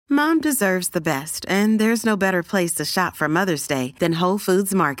Mom deserves the best, and there's no better place to shop for Mother's Day than Whole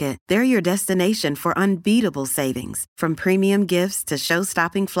Foods Market. They're your destination for unbeatable savings, from premium gifts to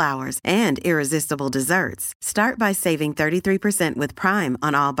show-stopping flowers and irresistible desserts. Start by saving 33% with Prime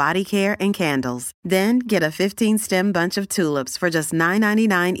on all body care and candles. Then get a 15-stem bunch of tulips for just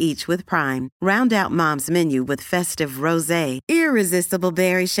 $9.99 each with Prime. Round out Mom's menu with festive rosé, irresistible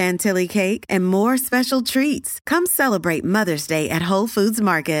berry chantilly cake, and more special treats. Come celebrate Mother's Day at Whole Foods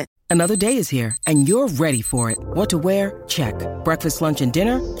Market. Another day is here, and you're ready for it. What to wear? Check. Breakfast, lunch, and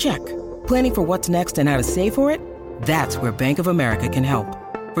dinner? Check. Planning for what's next and how to save for it? That's where Bank of America can help.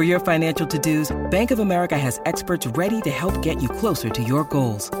 For your financial to-dos, Bank of America has experts ready to help get you closer to your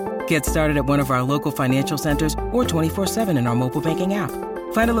goals. Get started at one of our local financial centers or 24/7 in our mobile banking app.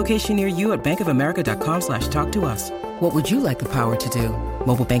 Find a location near you at bankofamerica.com/talktous. What would you like the power to do?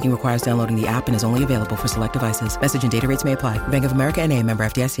 Mobile banking requires downloading the app and is only available for select devices. Message and data rates may apply. Bank of America N.A., member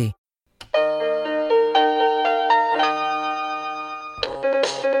FDIC.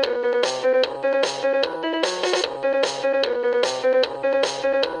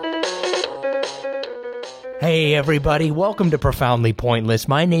 Hey everybody, welcome to Profoundly Pointless.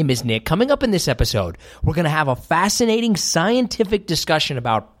 My name is Nick. Coming up in this episode, we're going to have a fascinating scientific discussion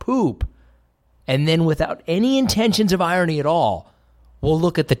about poop. And then without any intentions of irony at all, we'll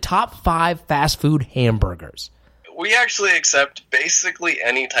look at the top 5 fast food hamburgers. We actually accept basically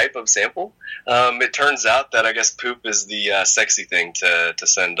any type of sample. It turns out that I guess poop is the sexy thing to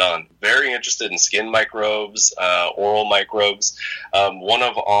send on. Very interested in skin microbes, oral microbes. One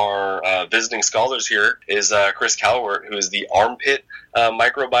of our visiting scholars here is Chris Calvert, who is the armpit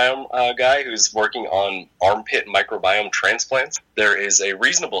microbiome guy who's working on armpit microbiome transplants. There is a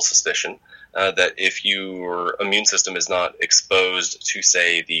reasonable suspicion that if your immune system is not exposed to,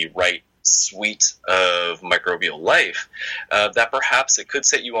 say, the right suite of microbial life, that perhaps it could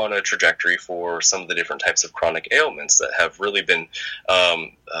set you on a trajectory for some of the different types of chronic ailments that have really been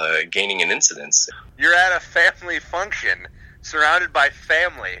gaining in incidence. You're at a family function, surrounded by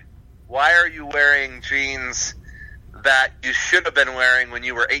family. Why are you wearing jeans that you should have been wearing when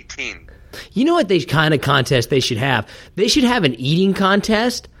you were 18? You know what kind of contest they should have? They should have an eating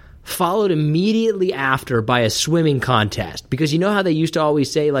contest followed immediately after by a swimming contest. Because you know how they used to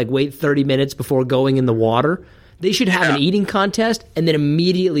always say, like, wait 30 minutes before going in the water? They should have an eating contest and then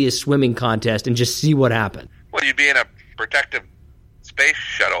immediately a swimming contest and just see what happened. Well, you'd be in a protective space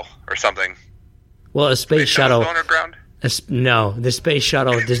shuttle or something. Well, a space shuttle... underground? No, the space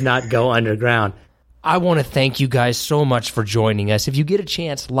shuttle does not go underground. I want to thank you guys so much for joining us. If you get a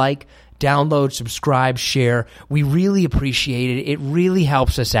chance, like, download, subscribe, share. We really appreciate it. It really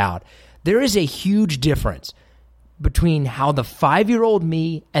helps us out. There is a huge difference between how the 5-year-old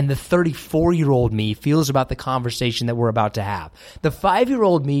me and the 34-year-old me feels about the conversation that we're about to have. The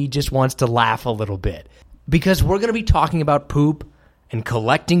 5-year-old me just wants to laugh a little bit because we're going to be talking about poop and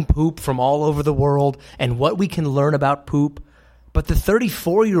collecting poop from all over the world and what we can learn about poop. But the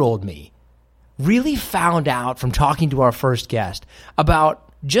 34-year-old me really found out from talking to our first guest about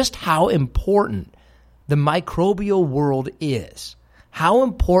just how important the microbial world is, how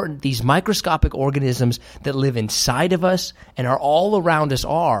important these microscopic organisms that live inside of us and are all around us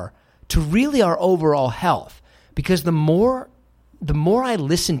are to really our overall health. Because the more I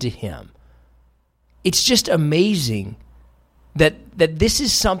listen to him, it's just amazing that this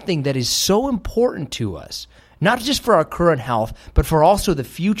is something that is so important to us, not just for our current health, but for also the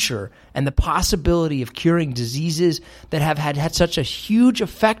future and the possibility of curing diseases that have had such a huge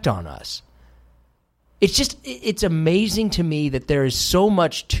effect on us. It's amazing to me that there is so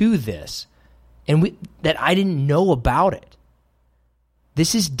much to this and that I didn't know about it.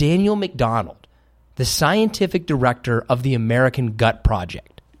 This is Daniel McDonald, the scientific director of the American Gut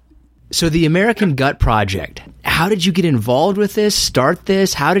Project. So the American Gut Project, how did you get involved with this, start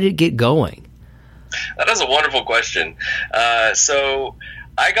this? How did it get going? That is a wonderful question. So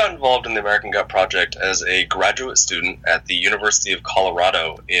I got involved in the American Gut Project as a graduate student at the University of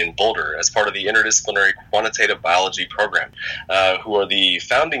Colorado in Boulder as part of the Interdisciplinary Quantitative Biology Program, who are the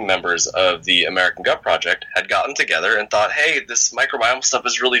founding members of the American Gut Project, had gotten together and thought, hey, this microbiome stuff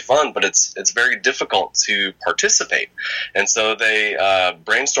is really fun, but it's very difficult to participate. And so they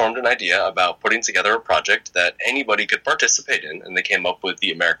brainstormed an idea about putting together a project that anybody could participate in, and they came up with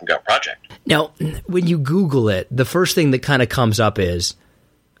the American Gut Project. Now, when you Google it, the first thing that kind of comes up is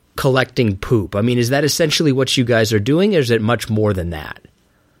collecting poop. I mean, is that essentially what you guys are doing, or is it much more than that?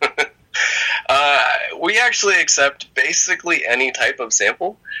 We actually accept basically any type of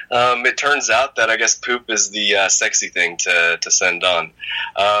sample. It turns out that I guess poop is the sexy thing to send on.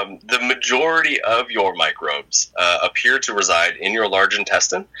 The majority of your microbes appear to reside in your large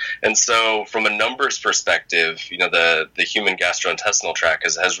intestine, and so from a numbers perspective, the human gastrointestinal tract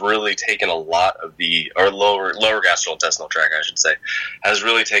has really taken a lot of the, or lower gastrointestinal tract, I should say, has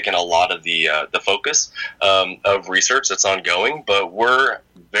really taken a lot of the focus of research that's ongoing. But we're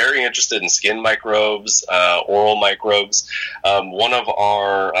very interested in skin microbes, oral microbes. One of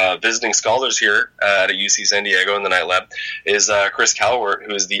our visiting scholars here at UC San Diego in the Night Lab is Chris Calvert,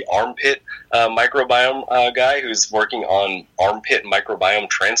 who is the armpit microbiome guy who's working on armpit microbiome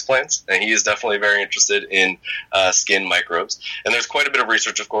transplants, and he is definitely very interested in skin microbes. And there's quite a bit of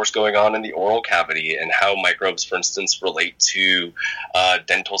research, of course, going on in the oral cavity and how microbes, for instance, relate to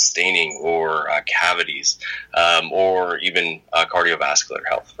dental staining or cavities, or even cardiovascular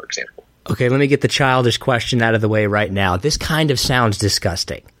health, for example. Okay, let me get the childish question out of the way right now. This kind of sounds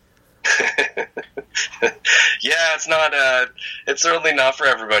disgusting. Yeah, it's not. It's certainly not for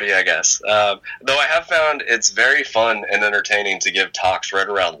everybody, I guess. Though I have found it's very fun and entertaining to give talks right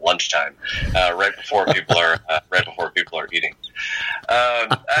around lunchtime, right before people are eating.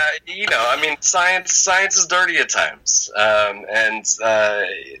 Science is dirty at times, and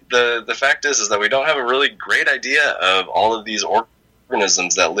the fact is that we don't have a really great idea of all of these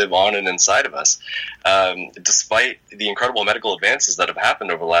organisms that live on and inside of us, despite the incredible medical advances that have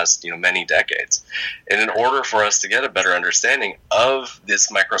happened over the last many decades. And in order for us to get a better understanding of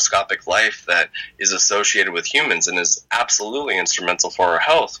this microscopic life that is associated with humans and is absolutely instrumental for our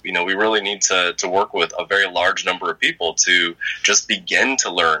health, we really need to work with a very large number of people to just begin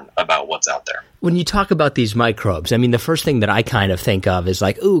to learn about what's out there. When you talk about these microbes, I mean, the first thing that I kind of think of is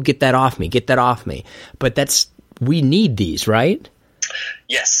like, ooh, get that off me. But we need these, right?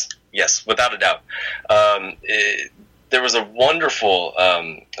 Yes, without a doubt. There was a wonderful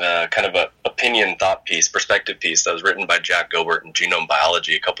kind of a opinion thought piece, perspective piece that was written by Jack Gilbert in Genome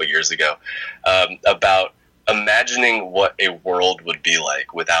Biology a couple of years ago about imagining what a world would be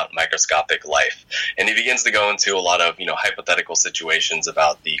like without microscopic life. And he begins to go into a lot of hypothetical situations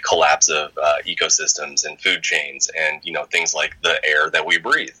about the collapse of ecosystems and food chains and things like the air that we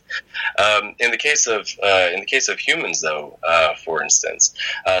breathe. In the case of humans, though, for instance,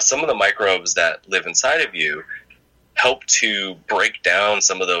 some of the microbes that live inside of you help to break down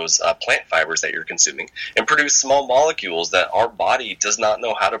some of those plant fibers that you're consuming and produce small molecules that our body does not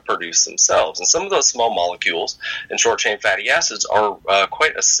know how to produce themselves. And some of those small molecules and short-chain fatty acids are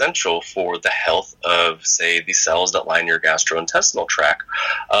quite essential for the health of, say, the cells that line your gastrointestinal tract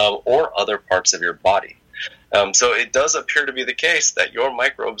or other parts of your body. So it does appear to be the case that your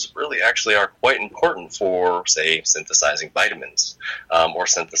microbes really actually are quite important for, say, synthesizing vitamins or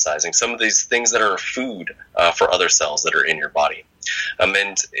synthesizing some of these things that are food for other cells that are in your body.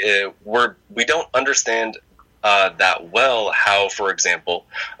 We don't understand that well how, for example,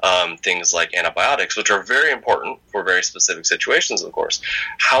 things like antibiotics, which are very important for very specific situations, of course,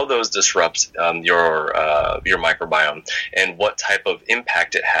 how those disrupt your microbiome and what type of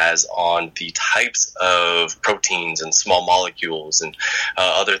impact it has on the types of proteins and small molecules and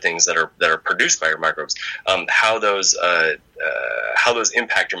other things that are produced by your microbes, how those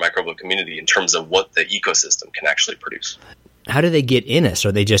impact your microbial community in terms of what the ecosystem can actually produce. How do they get in us?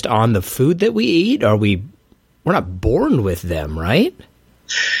 Are they just on the food that we eat? We're not born with them, right?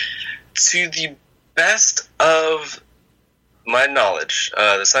 To the best of my knowledge,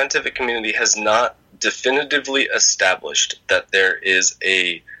 the scientific community has not definitively established that there is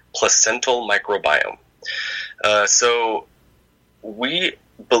a placental microbiome. So we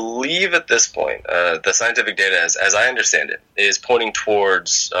believe at this point, the scientific data, as I understand it, is pointing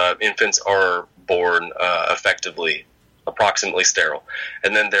towards infants are born effectively approximately sterile,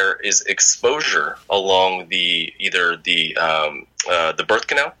 and then there is exposure along either the birth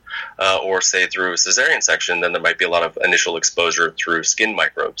canal or say through a cesarean section. Then there might be a lot of initial exposure through skin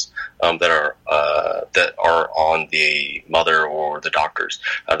microbes that are on the mother or the doctors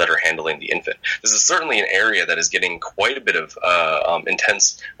that are handling the infant. This is certainly an area that is getting quite a bit of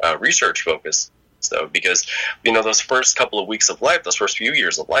intense research focus, though, because those first couple of weeks of life, those first few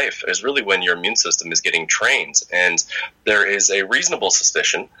years of life, is really when your immune system is getting trained, and there is a reasonable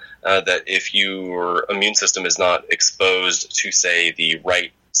suspicion that if your immune system is not exposed to, say, the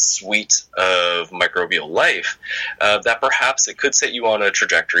right suite of microbial life, that perhaps it could set you on a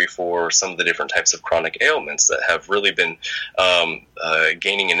trajectory for some of the different types of chronic ailments that have really been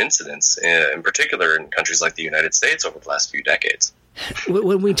gaining in incidence, in particular in countries like the United States over the last few decades.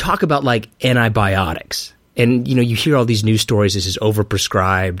 When we talk about like antibiotics, and you hear all these news stories, this is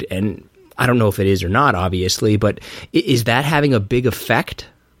overprescribed, and I don't know if it is or not, obviously, but is that having a big effect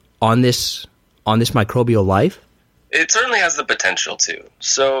on this microbial life? It certainly has the potential to.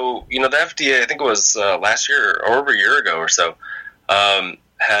 So, the FDA, I think it was last year or over a year ago or so,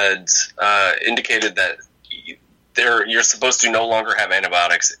 had indicated that you're supposed to no longer have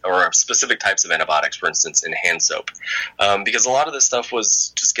antibiotics or specific types of antibiotics, for instance, in hand soap, because a lot of this stuff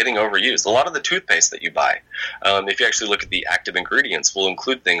was just getting overused. A lot of the toothpaste that you buy, if you actually look at the active ingredients, will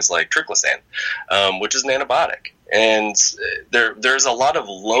include things like triclosan, which is an antibiotic. And there's a lot of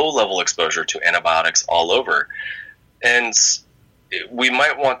low-level exposure to antibiotics all over. And we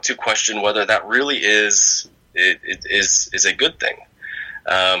might want to question whether that really is a good thing.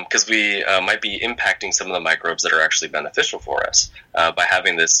 Because we might be impacting some of the microbes that are actually beneficial for us by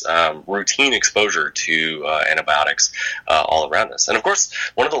having this routine exposure to antibiotics all around us. And of course,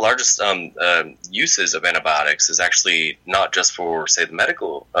 one of the largest uses of antibiotics is actually not just for, say, the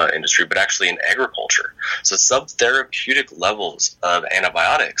medical industry, but actually in agriculture. So subtherapeutic levels of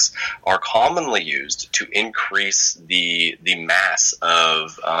antibiotics are commonly used to increase the mass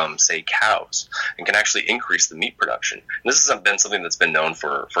of, say, cows, and can actually increase the meat production. And this has been something that's been known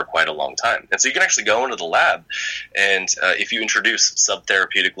for quite a long time. And so you can actually go into the lab, and if you introduce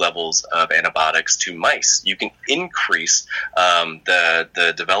subtherapeutic levels of antibiotics to mice, you can increase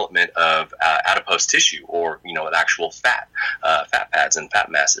the development of adipose tissue, or the actual fat pads and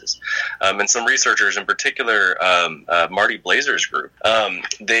fat masses. And some researchers, in particular Marty Blazer's group,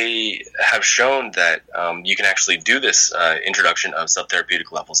 they have shown that you can actually do this introduction of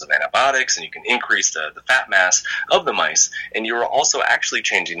subtherapeutic levels of antibiotics, and you can increase the fat mass of the mice, and you're also actually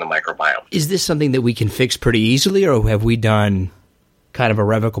changing the microbiome. Is this something that we can fix pretty easily, or have we done kind of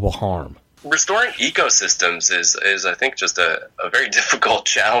irrevocable harm? Restoring ecosystems is I think, just a very difficult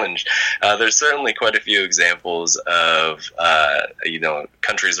challenge. There's certainly quite a few examples of,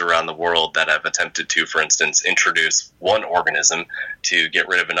 countries around the world that have attempted to, for instance, introduce one organism to get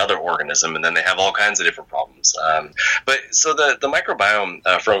rid of another organism, and then they have all kinds of different problems. But so the microbiome,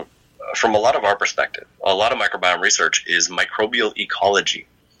 from a lot of our perspective, a lot of microbiome research is microbial ecology.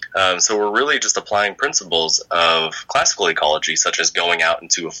 So we're really just applying principles of classical ecology, such as going out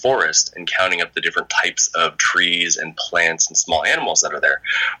into a forest and counting up the different types of trees and plants and small animals that are there.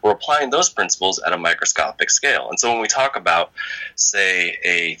 We're applying those principles at a microscopic scale. And so when we talk about, say,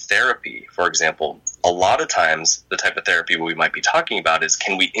 a therapy, for example, a lot of times the type of therapy we might be talking about is,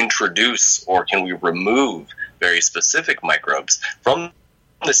 can we introduce or can we remove very specific microbes from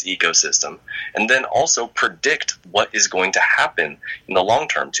this ecosystem, and then also predict what is going to happen in the long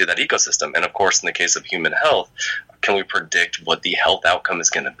term to that ecosystem. And of course, in the case of human health, can we predict what the health outcome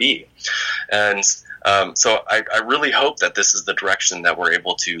is going to be? And so I really hope that this is the direction that we're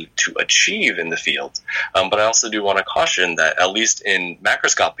able to achieve in the field. But I also do want to caution that, at least in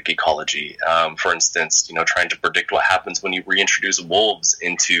macroscopic ecology, for instance, trying to predict what happens when you reintroduce wolves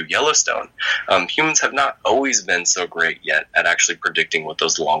into Yellowstone, humans have not always been so great yet at actually predicting what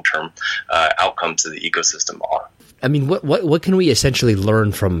those long-term outcomes of the ecosystem are. I mean, what can we essentially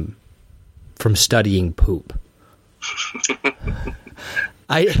learn from studying poop?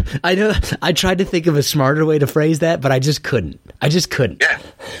 I know I tried to think of a smarter way to phrase that, but I just couldn't. Yeah.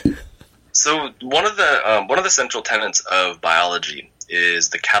 So one of the central tenets of biology is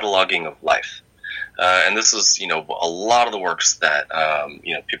the cataloging of life. And this is, a lot of the works that,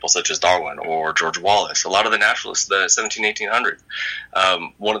 people such as Darwin or George Wallace, a lot of the naturalists, the 1800s,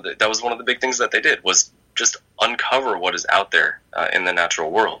 that was one of the big things that they did, was just uncover what is out there in the natural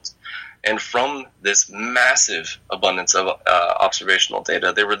world. And from this massive abundance of observational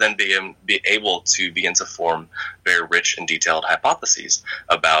data, they were then be able to begin to form very rich and detailed hypotheses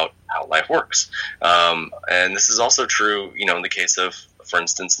about how life works. And this is also true, in the case of, for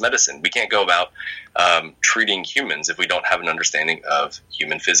instance, medicine. We can't go about treating humans if we don't have an understanding of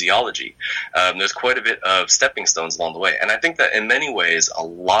human physiology. There's quite a bit of stepping stones along the way. And I think that in many ways, a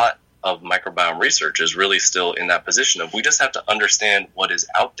lot of microbiome research is really still in that position of, we just have to understand what is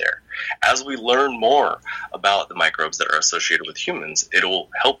out there. As we learn more about the microbes that are associated with humans, it will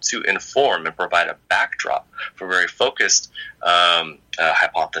help to inform and provide a backdrop for very focused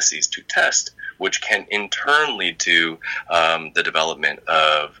hypotheses to test, which can in turn lead to the development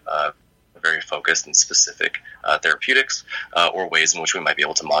of very focused and specific therapeutics or ways in which we might be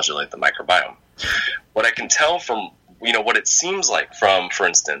able to modulate the microbiome. What I can tell from what it seems like from, for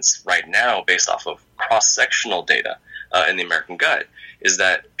instance, right now, based off of cross-sectional data in the American Gut, is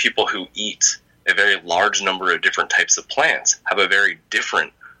that people who eat a very large number of different types of plants have a very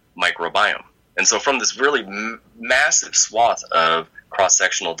different microbiome. And so from this really massive swath of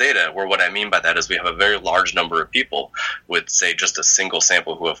cross-sectional data, where what I mean by that is we have a very large number of people with, say, just a single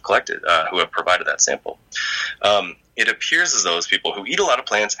sample who have provided that sample. It appears as though those people who eat a lot of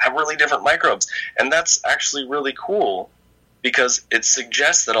plants have really different microbes, and that's actually really cool because it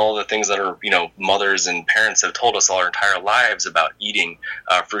suggests that all the things that our mothers and parents have told us all our entire lives about eating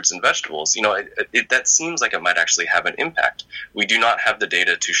fruits and vegetables, that seems like it might actually have an impact. We do not have the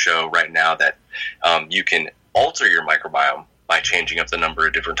data to show right now that you can alter your microbiome by changing up the number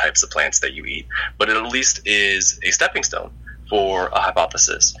of different types of plants that you eat, but it at least is a stepping stone for a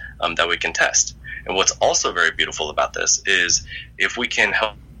hypothesis that we can test. And what's also very beautiful about this is if we can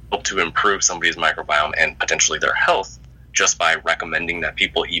help to improve somebody's microbiome and potentially their health just by recommending that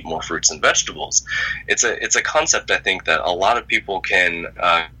people eat more fruits and vegetables, it's a concept I think that a lot of people can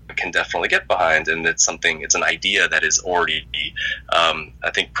definitely get behind, and it's an idea that is already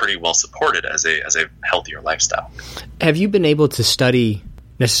I think pretty well supported as a healthier lifestyle. Have you been able to study,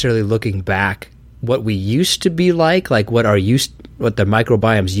 necessarily looking back, what we used to be like what the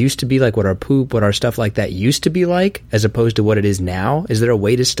microbiomes used to be like, what our poop, what our stuff like that used to be like, as opposed to what it is now? Is there a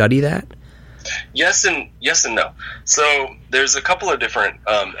way to study that? Yes and no. So there's a couple of different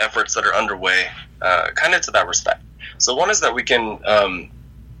efforts that are underway kind of to that respect. So one is that we can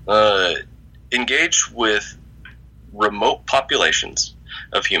engage with remote populations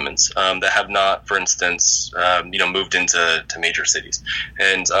of humans that have not, for instance, moved into major cities,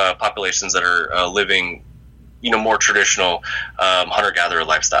 and populations that are living more traditional hunter-gatherer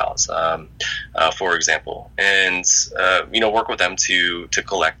lifestyles, for example, and work with them to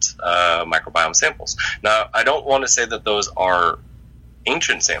collect microbiome samples. Now, I don't want to say that those are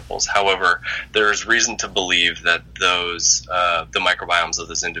ancient samples. However, there's reason to believe that those the microbiomes of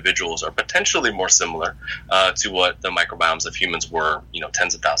those individuals are potentially more similar to what the microbiomes of humans were,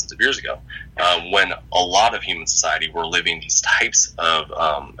 tens of thousands of years ago, when a lot of human society were living these types of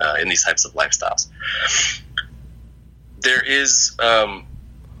in these types of lifestyles. There is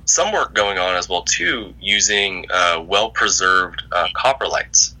some work going on as well too, using well-preserved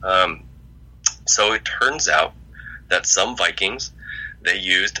coprolites. So it turns out that some Vikings, they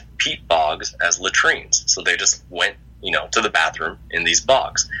used peat bogs as latrines. So they just went, to the bathroom in these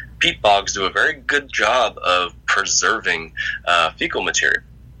bogs. Peat bogs do a very good job of preserving fecal material.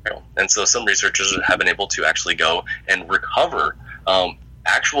 And so some researchers have been able to actually go and recover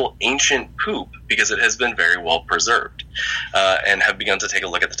actual ancient poop because it has been very well preserved, and have begun to take a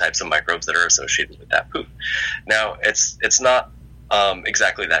look at the types of microbes that are associated with that poop. Now, it's not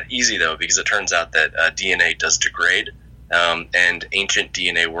exactly that easy, though, because it turns out that DNA does degrade, and ancient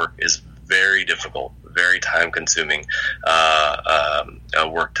DNA work is very difficult, very time-consuming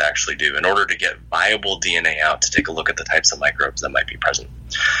work to actually do in order to get viable DNA out to take a look at the types of microbes that might be present.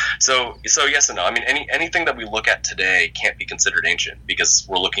 So yes and no. I mean, anything that we look at today can't be considered ancient because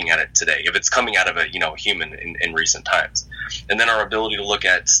we're looking at it today. If it's coming out of a human in recent times, and then our ability to look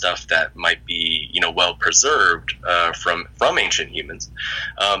at stuff that might be well preserved from ancient humans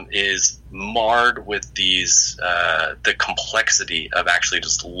is marred with these the complexity of actually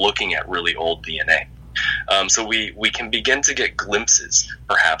just looking at really old DNA. So we can begin to get glimpses,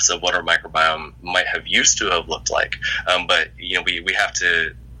 perhaps, of what our microbiome might have used to have looked like. But we have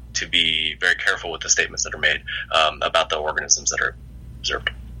to be very careful with the statements that are made about the organisms that are observed.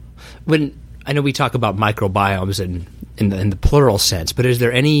 When I know we talk about microbiomes in the plural sense, but is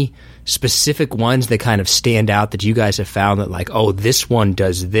there any specific ones that kind of stand out that you guys have found that, like, oh, this one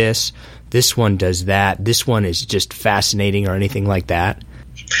does this one does that, this one is just fascinating, or anything like that?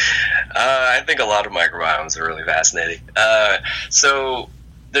 I think a lot of microbiomes are really fascinating. So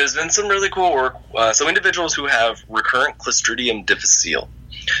there's been some really cool work. So individuals who have recurrent Clostridium difficile,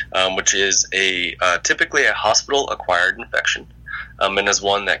 which is typically a hospital-acquired infection, and is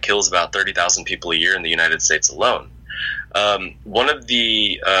one that kills about 30,000 people a year in the United States alone. One of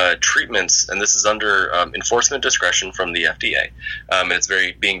the treatments, and this is under enforcement discretion from the FDA, and it's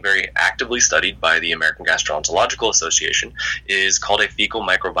being very actively studied by the American Gastroenterological Association, is called a fecal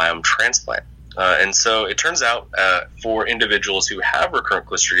microbiome transplant. And so it turns out for individuals who have recurrent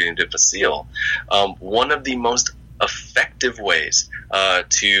Clostridium difficile, one of the most effective ways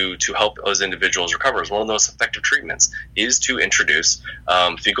to help those individuals recover, one of the most effective treatments, is to introduce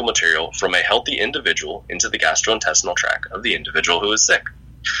fecal material from a healthy individual into the gastrointestinal tract of the individual who is sick.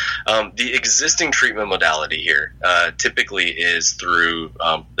 The existing treatment modality here typically is through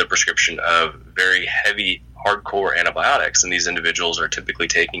the prescription of very heavy, hardcore antibiotics, and these individuals are typically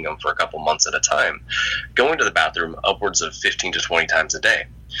taking them for a couple months at a time, going to the bathroom upwards of 15 to 20 times a day.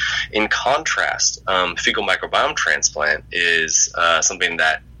 In contrast, fecal microbiome transplant is something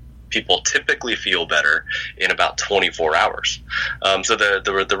that people typically feel better in about 24 hours. So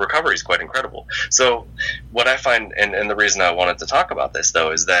the recovery is quite incredible. So what I find, and the reason I wanted to talk about this,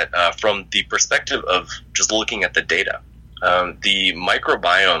 though, is that from the perspective of just looking at the data, the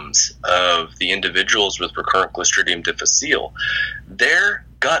microbiomes of the individuals with recurrent Clostridium difficile, their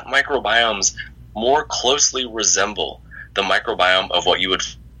gut microbiomes more closely resemble the microbiome of what you would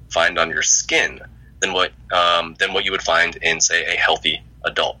find on your skin than what you would find in, say, a healthy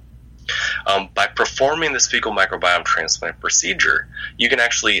adult. By performing this fecal microbiome transplant procedure, you can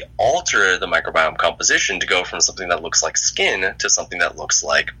actually alter the microbiome composition to go from something that looks like skin to something that looks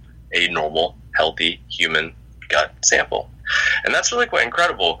like a normal, healthy human gut sample. And that's really quite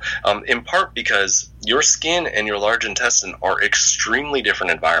incredible, in part because your skin and your large intestine are extremely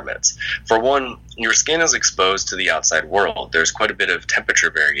different environments. For one, your skin is exposed to the outside world. There's quite a bit of temperature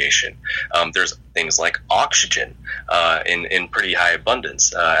variation. There's things like oxygen in pretty high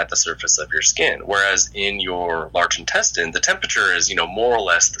abundance at the surface of your skin, whereas in your large intestine, the temperature is more or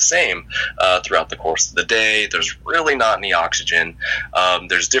less the same throughout the course of the day. There's really not any oxygen.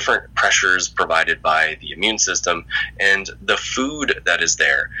 There's different pressures provided by the immune system, and the food that is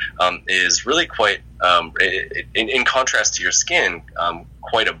there is really quite, in contrast to your skin,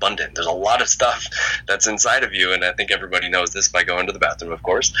 quite abundant. There's a lot of stuff that's inside of you, and I think everybody knows this by going to the bathroom, of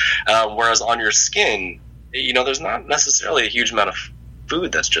course. Whereas on your skin, there's not necessarily a huge amount of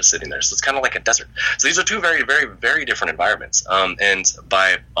food that's just sitting there. So it's kind of like a desert. So these are two very, very, very different environments. And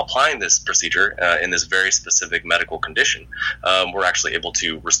by applying this procedure in this very specific medical condition, we're actually able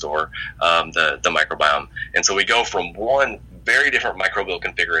to restore the microbiome. And so we go from one very different microbial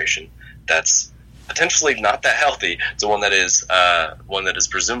configuration that's potentially not that healthy to one that is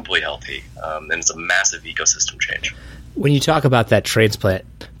presumably healthy, and it's a massive ecosystem change. When you talk about that transplant,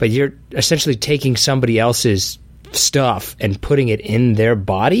 but you're essentially taking somebody else's stuff and putting it in their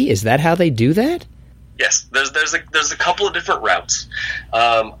body, is that how they do that? Yes, there's a couple of different routes.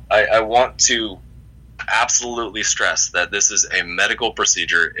 I want to absolutely stress that this is a medical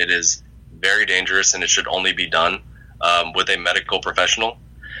procedure. It is very dangerous, and it should only be done with a medical professional.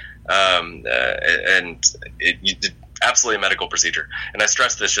 It's absolutely a medical procedure, and I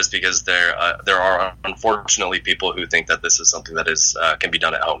stress this just because there are unfortunately people who think that this is something that is can be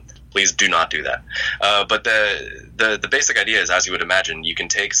done at home. Please do not do that. But the basic idea is, as you would imagine, you can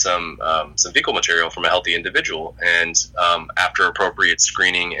take some fecal material from a healthy individual, and after appropriate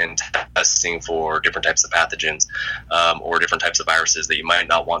screening and testing for different types of pathogens or different types of viruses that you might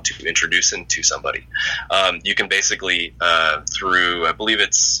not want to introduce into somebody, you can basically through, I believe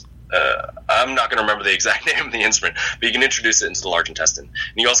it's I'm not going to remember the exact name of the instrument, but you can introduce it into the large intestine.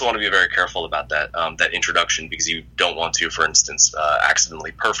 And you also want to be very careful about that introduction, because you don't want to, for instance,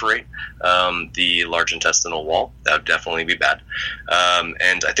 accidentally perforate the large intestinal wall. That would definitely be bad.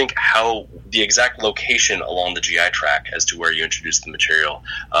 And I think how the exact location along the GI tract as to where you introduce the material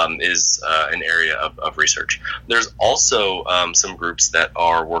is an area of research. There's also some groups that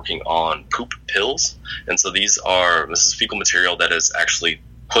are working on poop pills. And so this is fecal material that is actually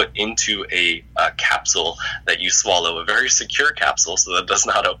put into a capsule that you swallow, a very secure capsule so that it does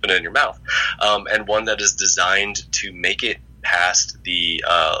not open in your mouth, and one that is designed to make it past the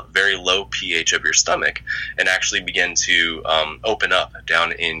very low pH of your stomach and actually begin to open up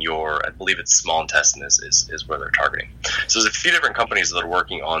down in your, I believe it's small intestine is where they're targeting. So there's a few different companies that are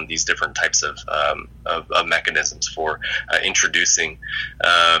working on these different types of mechanisms for introducing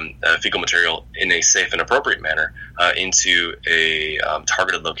fecal material in a safe and appropriate manner into a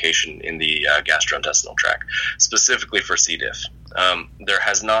targeted location in the gastrointestinal tract, specifically for C. diff.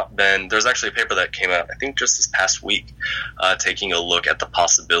 There's actually a paper that came out, I think just this past week, taking a look at the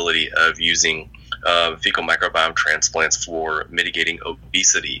possibility of using fecal microbiome transplants for mitigating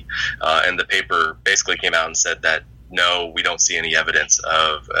obesity. And the paper basically came out and said that, no, we don't see any evidence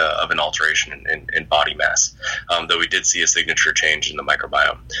of an alteration in body mass, though we did see a signature change in the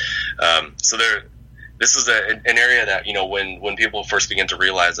microbiome. This is an area that, when people first began to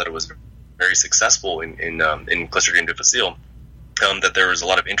realize that it was very successful in Clostridium difficile, that there was a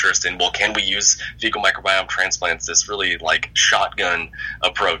lot of interest in, can we use fecal microbiome transplants, this really like shotgun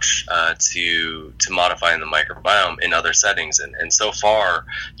approach to modifying the microbiome in other settings, and so far,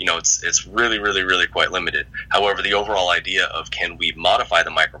 it's really, really, really quite limited. However, the overall idea of can we modify the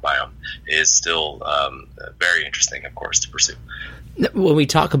microbiome is still very interesting, of course, to pursue. When we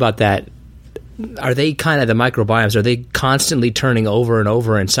talk about that, are they kind of the microbiomes? Are they constantly turning over and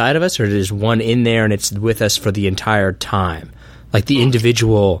over inside of us, or is one in there and it's with us for the entire time? Like the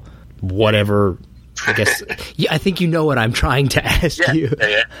individual, whatever, I guess. Yeah, I think you know what I'm trying to ask you.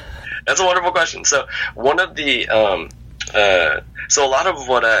 Yeah. That's a wonderful question. So one of the So a lot of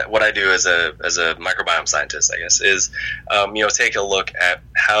what I do as a microbiome scientist, I guess, is take a look at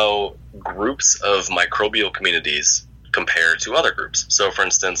how groups of microbial communities compare to other groups. So, for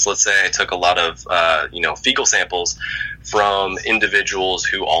instance, let's say I took a lot of fecal samples from individuals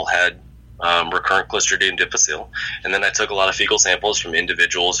who all had recurrent Clostridium difficile, and then I took a lot of fecal samples from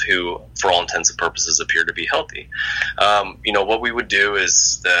individuals who, for all intents and purposes, appear to be healthy. What we would do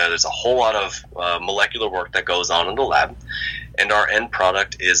is there's a whole lot of molecular work that goes on in the lab, and our end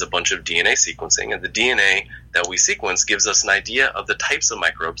product is a bunch of DNA sequencing, and the DNA that we sequence gives us an idea of the types of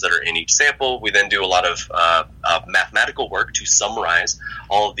microbes that are in each sample. We then do a lot of mathematical work to summarize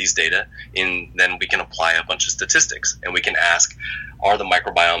all of these data, and then we can apply a bunch of statistics, and we can ask, are the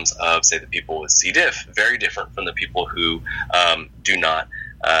microbiomes of, say, the people with C. diff very different from the people who do not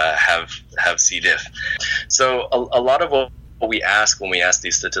have C. diff? So a lot of what we ask when we ask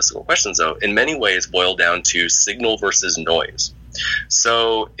these statistical questions, though, in many ways boil down to signal versus noise.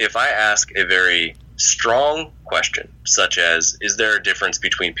 So if I ask a very strong question, such as, is there a difference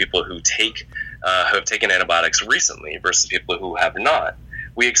between people who have taken antibiotics recently versus people who have not,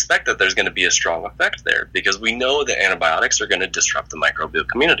 we expect that there's going to be a strong effect there because we know that antibiotics are going to disrupt the microbial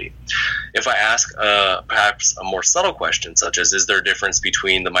community. If I ask perhaps a more subtle question, such as, is there a difference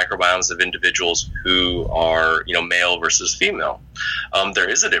between the microbiomes of individuals who are male versus female? There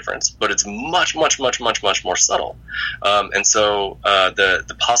is a difference, but it's much, much, much, much, much more subtle. And so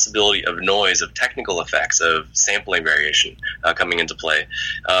the possibility of noise, of technical effects, of sampling variation coming into play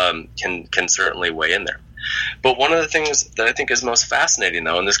can certainly weigh in there. But one of the things that I think is most fascinating,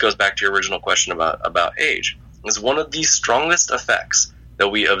 though, and this goes back to your original question about age, is one of the strongest effects that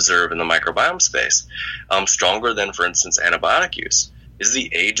we observe in the microbiome space, stronger than, for instance, antibiotic use, is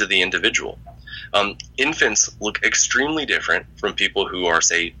the age of the individual. Infants look extremely different from people who are,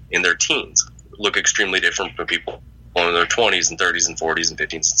 say, in their teens, look extremely different from people in their 20s and 30s and 40s and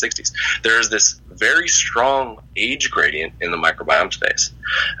 50s and 60s. There is this very strong age gradient in the microbiome space,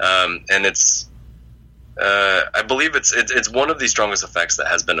 and it's I believe it's one of the strongest effects that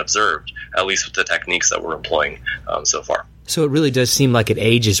has been observed, at least with the techniques that we're employing so far. So it really does seem like it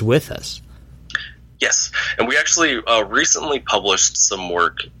ages with us. Yes, and we actually recently published some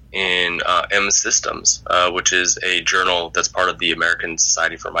work in M Systems, which is a journal that's part of the American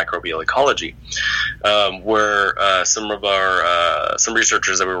Society for Microbial Ecology, where some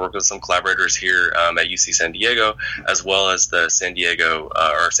researchers that we work with, some collaborators here at UC San Diego, as well as the San Diego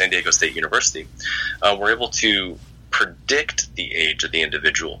State University, were able to predict the age of the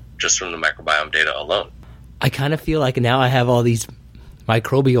individual just from the microbiome data alone. I kind of feel like now I have all these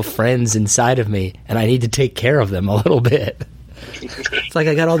microbial friends inside of me, and I need to take care of them a little bit. It's like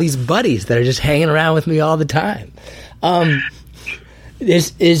I got all these buddies that are just hanging around with me all the time.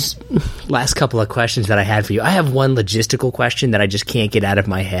 This is last couple of questions that I had for you. I have one logistical question that I just can't get out of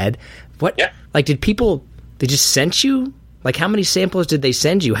my head. What? Yeah. Like, they just sent you? Like, how many samples did they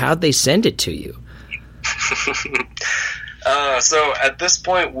send you? How'd they send it to you? So at this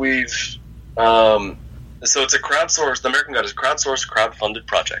point, we've so it's a crowdsourced. The American Gut is a crowdsourced, crowdfunded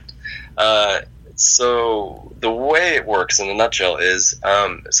project. So the way it works in a nutshell is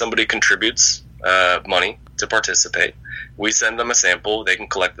somebody contributes money to participate. We send them a sample. They can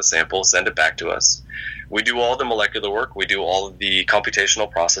collect the sample, send it back to us. We do all the molecular work. We do all of the computational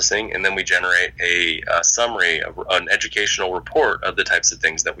processing, and then we generate a summary, an educational report of the types of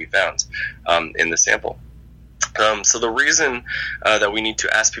things that we found in the sample. So the reason that we need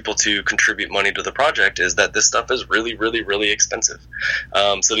to ask people to contribute money to the project is that this stuff is really, really, really expensive.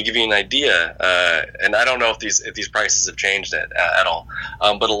 So to give you an idea, and I don't know if these prices have changed at all,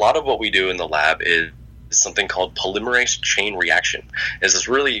 but a lot of what we do in the lab is something called polymerase chain reaction. It's this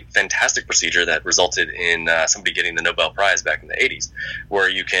really fantastic procedure that resulted in somebody getting the Nobel Prize back in the 80s, where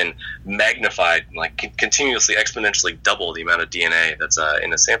you can magnify, like continuously, exponentially double the amount of DNA that's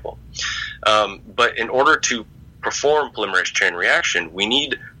in a sample. But in order to perform polymerase chain reaction, we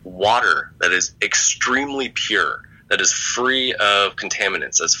need water that is extremely pure, that is free of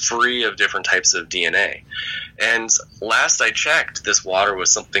contaminants, that's free of different types of DNA. And last I checked, this water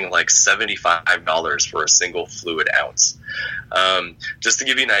was something like $75 for a single fluid ounce. Just to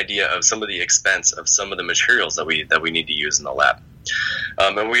give you an idea of some of the expense of some of the materials that we need to use in the lab.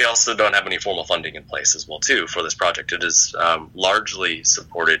 And we also don't have any formal funding in place as well, too, for this project. It is largely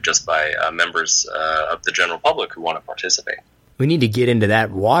supported just by members of the general public who want to participate. We need to get into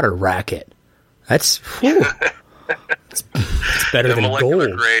that water racket. That's it's better than molecular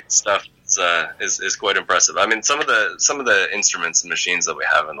gold. grade stuff is quite impressive. I mean, some of the instruments and machines that we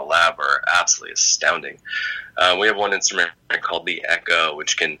have in the lab are absolutely astounding. We have one instrument called the Echo,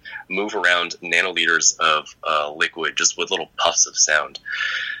 which can move around nanoliters of liquid just with little puffs of sound.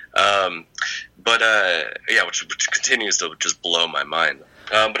 Which continues to just blow my mind.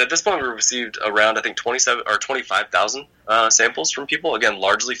 But at this point, we received around, I think, 27 or 25,000 samples from people, again,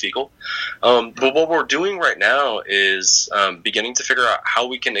 largely fecal. But what we're doing right now is beginning to figure out how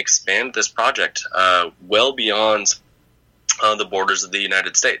we can expand this project well beyond the borders of the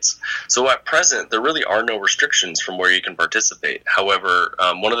United States. So at present, there really are no restrictions from where you can participate. However,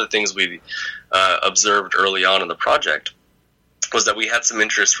 one of the things we observed early on in the project was that we had some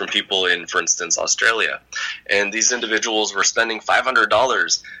interest from people in, for instance, Australia. And these individuals were spending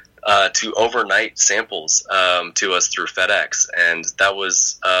 $500 to overnight samples to us through FedEx. And that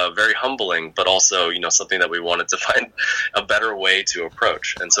was very humbling, but also, something that we wanted to find a better way to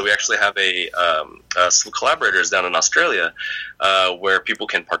approach. And so we actually have some collaborators down in Australia where people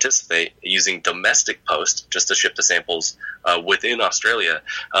can participate using domestic post just to ship the samples within Australia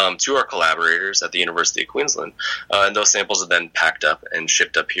to our collaborators at the University of Queensland. And those samples are then packed up and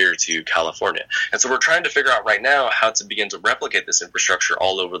shipped up here to California. And so we're trying to figure out right now how to begin to replicate this infrastructure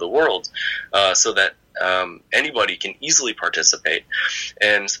all over the world so that anybody can easily participate.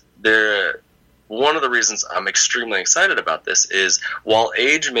 And one of the reasons I'm extremely excited about this is while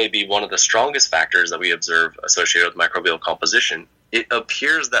age may be one of the strongest factors that we observe associated with microbial composition, it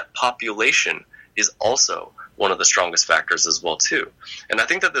appears that population is also one of the strongest factors as well too. And I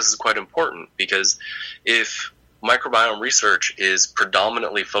think that this is quite important because if microbiome research is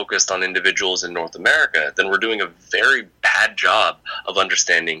predominantly focused on individuals in North America, then we're doing a very bad job of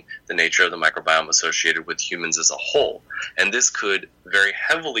understanding the nature of the microbiome associated with humans as a whole. And this could very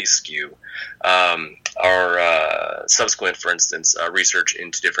heavily skew our subsequent, for instance, research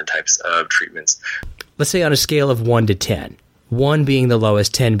into different types of treatments. Let's say on a scale of 1 to 10, 1 being the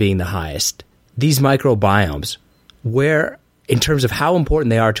lowest, 10 being the highest, these microbiomes, where, in terms of how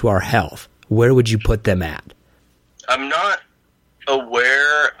important they are to our health, where would you put them at? I'm not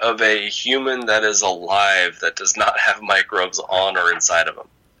aware of a human that is alive that does not have microbes on or inside of them.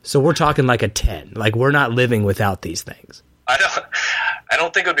 So we're talking like a 10. Like we're not living without these things. I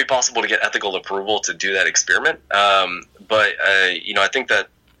don't think it would be possible to get ethical approval to do that experiment. But I think that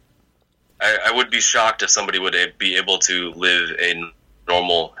I would be shocked if somebody would be able to live a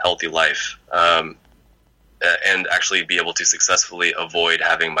normal, healthy life and actually be able to successfully avoid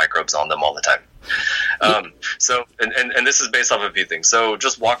having microbes on them all the time. So this is based off of a few things. So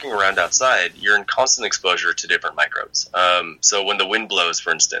just walking around outside, you're in constant exposure to different microbes. So when the wind blows,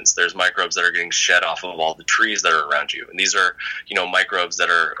 for instance, there's microbes that are getting shed off of all the trees that are around you. And these are, microbes that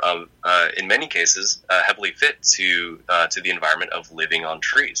are, in many cases, heavily fit to the environment of living on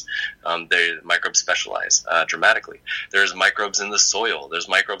trees. Microbes specialize dramatically. There's microbes in the soil. There's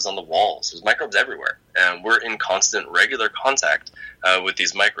microbes on the walls. There's microbes everywhere. And we're in constant, regular contact with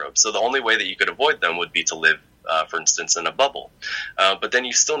these microbes. So the only way that you could avoid them would be to live, for instance, in a bubble. But then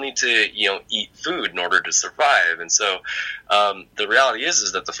you still need to, eat food in order to survive. And so the reality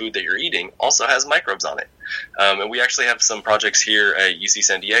is that the food that you're eating also has microbes on it. And we actually have some projects here at UC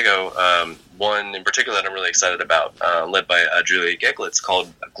San Diego, one in particular that I'm really excited about, led by Julia Geglitz,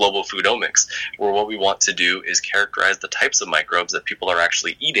 called Global Foodomics, where what we want to do is characterize the types of microbes that people are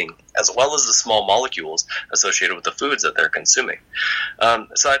actually eating, as well as the small molecules associated with the foods that they're consuming.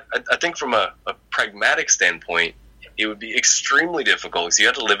 So I think from a pragmatic standpoint, it would be extremely difficult because you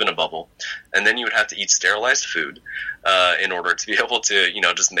have to live in a bubble, and then you would have to eat sterilized food in order to be able to,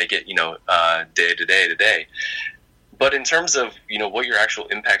 just make it, day to day to day. But in terms of, what your actual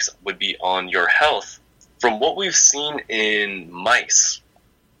impacts would be on your health, from what we've seen in mice,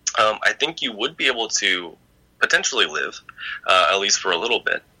 I think you would be able to potentially live, at least for a little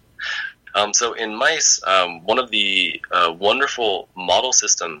bit. So in mice, one of the wonderful model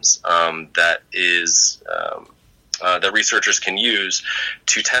systems that researchers can use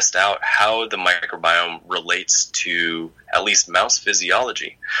to test out how the microbiome relates to at least mouse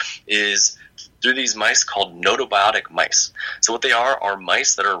physiology is through these mice called gnotobiotic mice. So what they are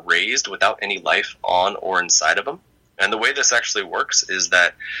mice that are raised without any life on or inside of them. And the way this actually works is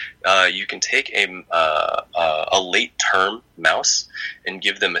that you can take a late-term mouse and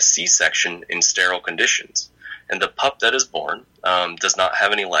give them a C-section in sterile conditions. And the pup that is born does not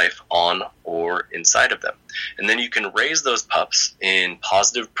have any life on or inside of them. And then you can raise those pups in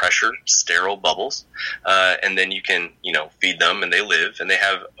positive pressure, sterile bubbles, and then you can, feed them, and they live, and they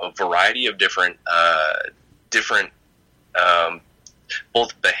have a variety of different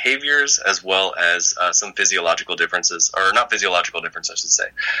both behaviors as well as some physiological differences, or not physiological difference, I should say.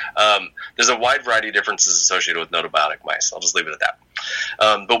 There's a wide variety of differences associated with gnotobiotic mice. I'll just leave it at that.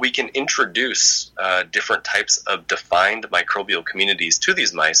 But we can introduce different types of defined microbial communities to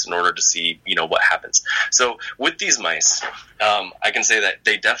these mice in order to see, what happens. So with these mice, I can say that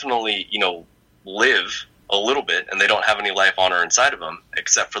they definitely, live a little bit, and they don't have any life on or inside of them,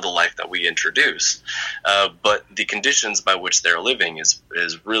 except for the life that we introduce. But the conditions by which they're living is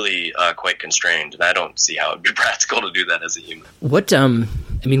really quite constrained, and I don't see how it'd be practical to do that as a human. What,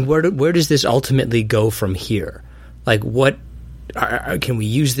 where does this ultimately go from here? Like, what can we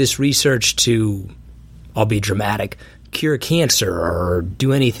use this research to, I'll be dramatic, cure cancer or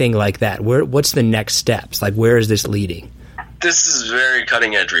do anything like that? What's the next steps? Like, where is this leading? This is very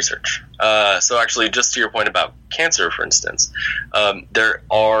cutting-edge research. So actually, just to your point about cancer, for instance, there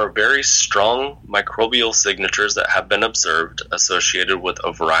are very strong microbial signatures that have been observed associated with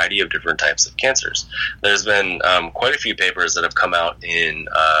a variety of different types of cancers. There's been quite a few papers that have come out in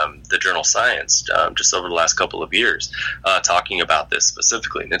the journal Science just over the last couple of years talking about this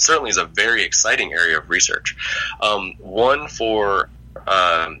specifically. And it certainly is a very exciting area of research. There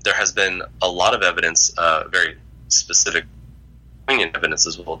has been a lot of evidence, very specific evidence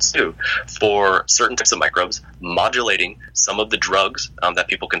as well too, for certain types of microbes modulating some of the drugs that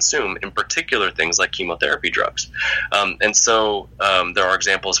people consume, in particular things like chemotherapy drugs. And so there are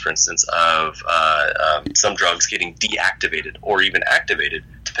examples, for instance, of some drugs getting deactivated or even activated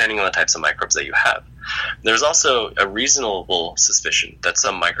depending on the types of microbes that you have. There's also a reasonable suspicion that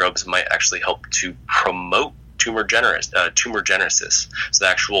some microbes might actually help to promote tumor genesis, so the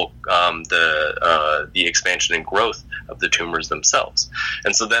actual the expansion and growth of the tumors themselves.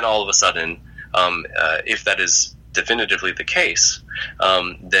 And so then all of a sudden, if that is definitively the case,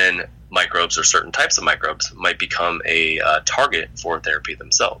 then microbes or certain types of microbes might become a target for therapy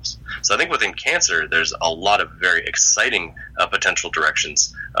themselves. So I think within cancer, there's a lot of very exciting potential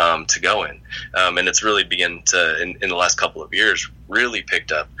directions to go in. And it's really begun to, in the last couple of years, really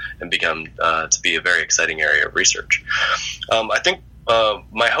picked up and become to be a very exciting area of research. I think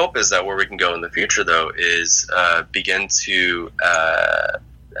my hope is that where we can go in the future, though, is begin to,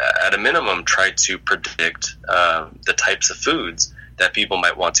 at a minimum, try to predict the types of foods that people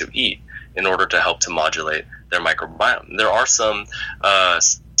might want to eat in order to help to modulate their microbiome. There are some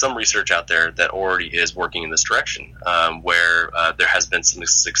research out there that already is working in this direction, where there has been some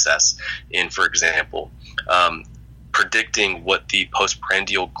success in, for example, predicting what the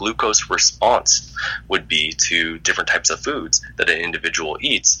postprandial glucose response would be to different types of foods that an individual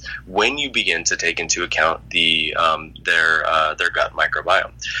eats when you begin to take into account their gut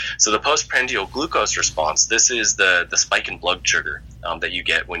microbiome. So the postprandial glucose response, this is the spike in blood sugar that you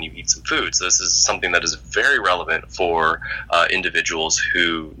get when you eat some food. So this is something that is very relevant for individuals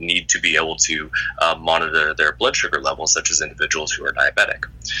who need to be able to monitor their blood sugar levels, such as individuals who are diabetic.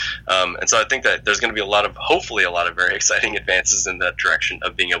 And so I think that there's going to be hopefully a lot of very exciting advances in that direction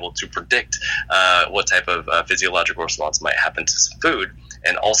of being able to predict what type of physiological response might happen to some food,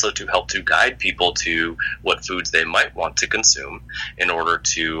 and also to help to guide people to what foods they might want to consume in order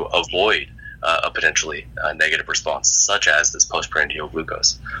to avoid a potentially negative response, such as this postprandial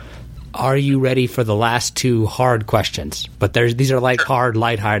glucose. Are you ready for the last two hard questions? But these are like hard,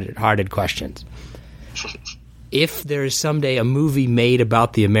 lighthearted questions. If there is someday a movie made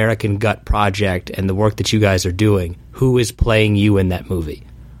about the American Gut Project and the work that you guys are doing, who is playing you in that movie?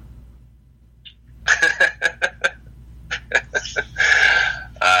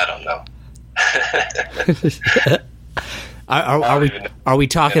 I don't know. Are we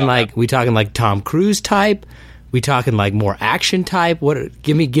talking like Tom Cruise type? We talking like more action type? What?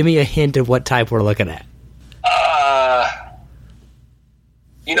 Give me a hint of what type we're looking at. I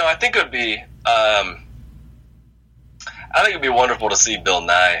think it would be. I think it'd be wonderful to see Bill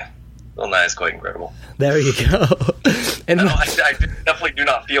Nye. Bill Nye is quite incredible. There you go. And I definitely do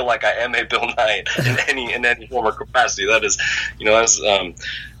not feel like I am a Bill Nye in any form or capacity. That is, that's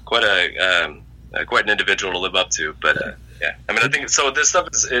quite an individual to live up to. But yeah, I mean, I think so. This stuff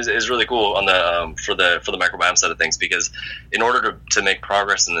is really cool on the for the microbiome side of things, because in order to make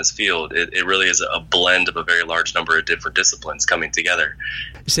progress in this field, it really is a blend of a very large number of different disciplines coming together.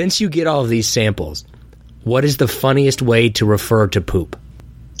 Since you get all of these samples, what is the funniest way to refer to poop?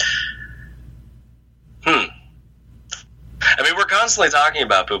 I mean, we're constantly talking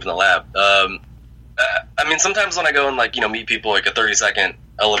about poop in the lab. I mean, sometimes when I go and meet people, like a 30-second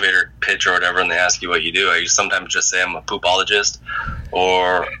elevator pitch or whatever, and they ask you what you do, I sometimes just say I'm a poopologist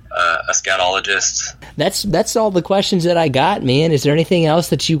or a scatologist. That's all the questions that I got, man. Is there anything else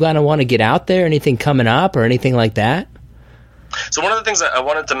that you kind of want to get out there? Anything coming up or anything like that? So one of the things that I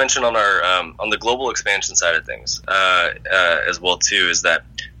wanted to mention on our on the global expansion side of things as well too is that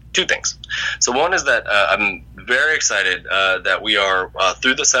two things. So one is that I'm very excited that we are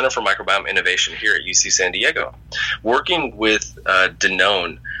through the Center for Microbiome Innovation here at UC San Diego, working with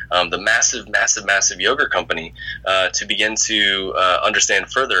Danone, the massive yogurt company, to begin to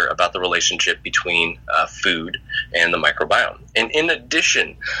understand further about the relationship between food and the microbiome. And in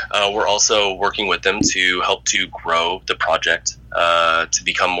addition, we're also working with them to help to grow the project to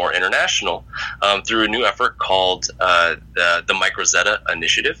become more international through a new effort called the MicroZetta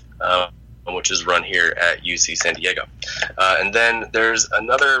Initiative, which is run here at UC San Diego. And then there's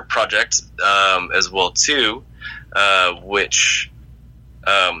another project as well too, which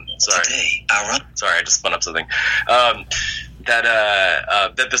sorry, I just spun up something.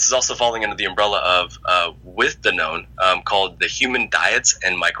 That this is also falling under the umbrella of with Danone, called the Human Diets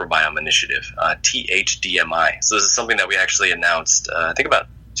and Microbiome Initiative, THDMI. So this is something that we actually announced, I think about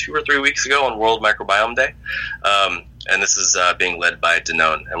 2 or 3 weeks ago on World Microbiome Day. And this is being led by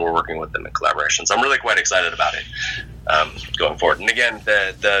Danone, and we're working with them in collaboration. So I'm really quite excited about it going forward. And again,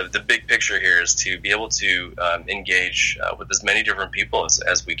 the big picture here is to be able to engage with as many different people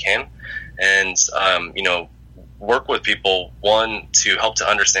as we can, and work with people, one, to help to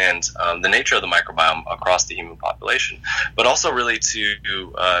understand the nature of the microbiome across the human population, but also really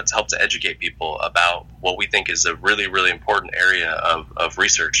to help to educate people about what we think is a really, really important area of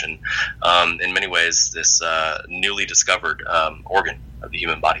research, and in many ways, this newly discovered organ of the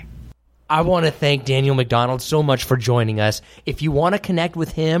human body. I want to thank Daniel McDonald so much for joining us. If you want to connect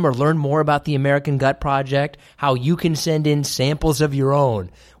with him or learn more about the American Gut Project, how you can send in samples of your own,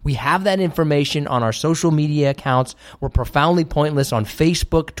 we have that information on our social media accounts. We're Profoundly Pointless on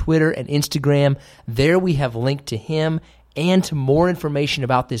Facebook, Twitter, and Instagram. There we have linked to him and to more information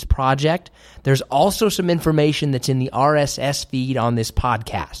about this project. There's also some information that's in the RSS feed on this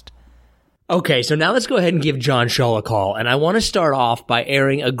podcast. Okay, so now let's go ahead and give John Shull a call, and I want to start off by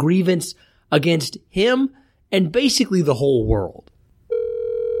airing a grievance against him and basically the whole world.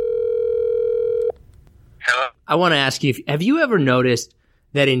 Hello? I want to ask you, have you ever noticed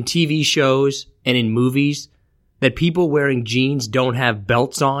that in TV shows and in movies that people wearing jeans don't have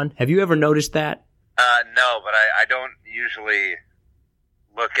belts on? Have you ever noticed that? No, but I don't usually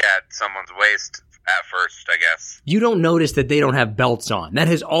look at someone's waist at first, I guess. You don't notice that they don't have belts on. That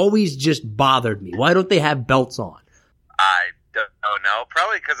has always just bothered me. Why don't they have belts on? I don't know.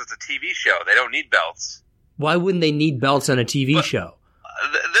 Probably because it's a TV show. They don't need belts. Why wouldn't they need belts on a TV show?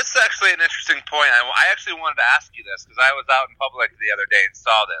 This is actually an interesting point. I actually wanted to ask you this because I was out in public the other day and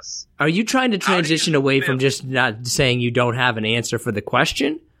saw this. Are you trying to transition away from just not saying you don't have an answer for the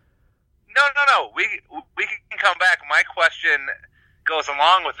question? No. We can come back. My question goes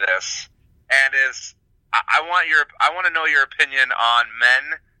along with this, and is I want to know your opinion on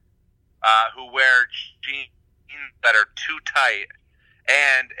men who wear jeans that are too tight,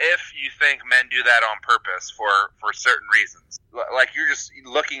 and if you think men do that on purpose for certain reasons. Like, you're just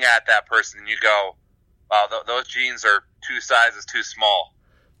looking at that person and you go, wow, those jeans are 2 sizes too small.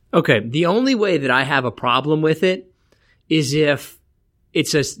 Okay, the only way that I have a problem with it is if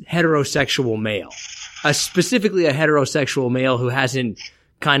it's a heterosexual male, specifically a heterosexual male who hasn't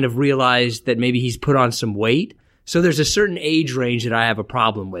kind of realized that maybe he's put on some weight. So there's a certain age range that I have a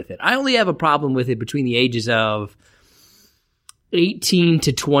problem with it. I only have a problem with it between the ages of 18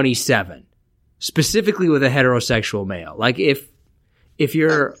 to 27, specifically with a heterosexual male. Like, if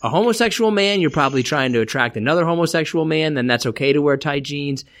you're a homosexual man, you're probably trying to attract another homosexual man, then that's okay to wear tight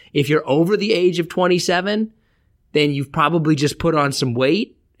jeans. If you're over the age of 27, then you've probably just put on some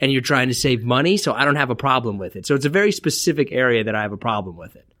weight and you're trying to save money, so I don't have a problem with it. So it's a very specific area that I have a problem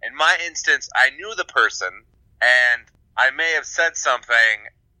with it. In my instance, I knew the person, and I may have said something,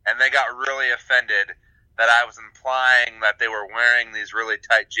 and they got really offended that I was implying that they were wearing these really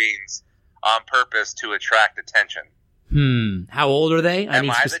tight jeans on purpose to attract attention. How old are they? Am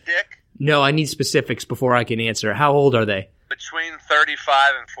I the dick? No, I need specifics before I can answer. How old are they? Between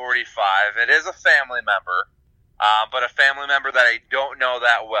 35 and 45. It is a family member, but a family member that I don't know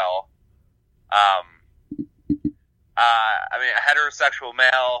that well. A heterosexual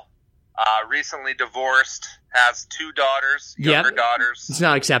male, recently divorced, has 2 daughters, younger daughters. It's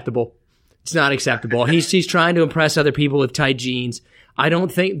not acceptable. It's not acceptable. He's trying to impress other people with tight jeans. I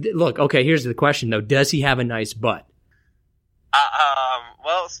don't think. Look, okay. Here's the question though: does he have a nice butt?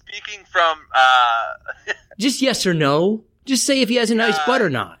 Well, speaking from just yes or no. Just say if he has a nice butt or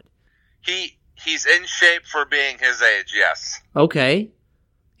not. He's in shape for being his age. Yes. Okay.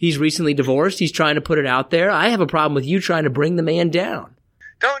 He's recently divorced. He's trying to put it out there. I have a problem with you trying to bring the man down.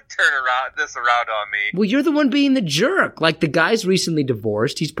 Don't turn this around on me. Well, you're the one being the jerk. Like, the guy's recently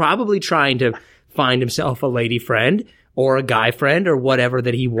divorced. He's probably trying to find himself a lady friend or a guy friend or whatever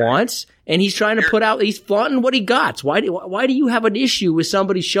that he wants. And he's trying to he's flaunting what he got. Why do you have an issue with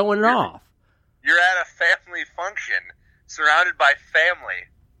somebody showing it off? You're at a family function surrounded by family.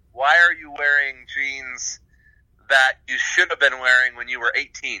 Why are you wearing jeans that you should have been wearing when you were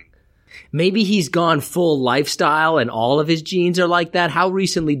 18? Maybe he's gone full lifestyle and all of his jeans are like that. How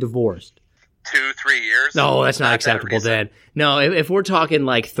recently divorced? 2-3 years. No, that's not acceptable, Dan. No, if we're talking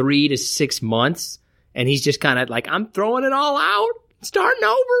like 3 to 6 months and he's just kind of like, I'm throwing it all out, starting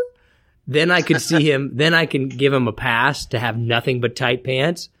over, then I could see him, then I can give him a pass to have nothing but tight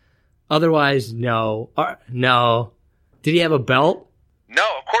pants. Otherwise, no. No. Did he have a belt? No,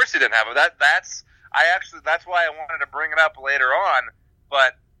 of course he didn't have it. That's why I wanted to bring it up later on,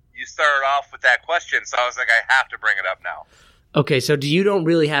 but you started off with that question, so I was like, I have to bring it up now. Okay, so you don't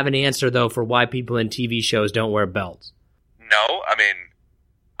really have an answer, though, for why people in TV shows don't wear belts? No, I mean,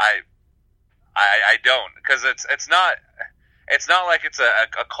 I don't, because it's not like it's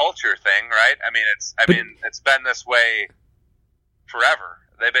a culture thing, right? I mean, it's been this way forever.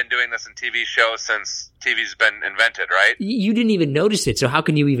 They've been doing this in TV shows since TV's been invented, right? You didn't even notice it, so how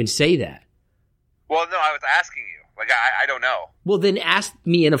can you even say that? Well, no, I was asking you. Like, I don't know. Well, then ask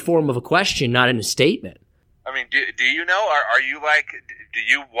me in a form of a question, not in a statement. I mean, do you know? Are you like, do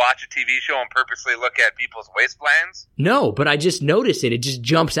you watch a TV show and purposely look at people's waistbands? No, but I just notice it. It just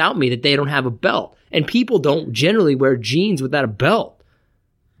jumps out me that they don't have a belt. And people don't generally wear jeans without a belt.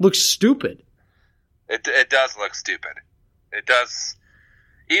 Looks stupid. It does look stupid. It does.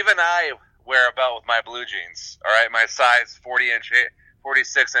 Even I wear a belt with my blue jeans, all right? My size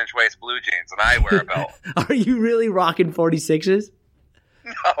 46-inch waist blue jeans, and I wear a belt. Are you really rocking 46s?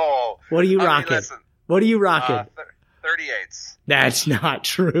 No. What are you rocking? Listen, what are you rocking? 38s. That's not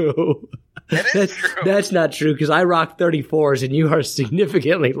true. It is true. That's not true, because I rock 34s, and you are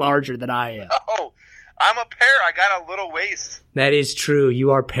significantly larger than I am. Oh, I'm a pear. I got a little waist. That is true.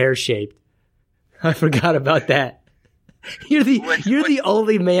 You are pear-shaped. I forgot about that. You're the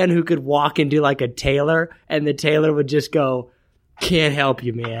only man who could walk into like a tailor, and the tailor would just go, "Can't help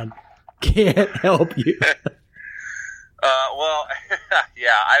you, man. Can't help you." Well,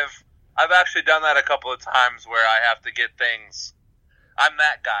 yeah, I've actually done that a couple of times where I have to get things. I'm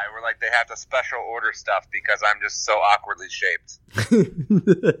that guy where like they have to special order stuff because I'm just so awkwardly shaped.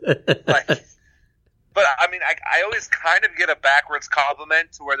 But I mean, I always kind of get a backwards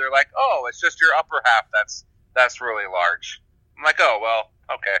compliment to where they're like, "Oh, it's just your upper half that's really large." I'm like, "Oh, well,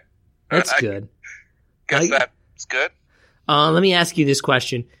 okay." That's good. Guess that's good. Let me ask you this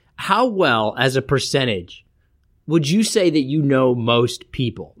question. How well, as a percentage, would you say that you know most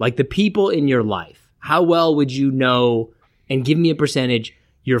people? Like the people in your life. How well would you know, and give me a percentage,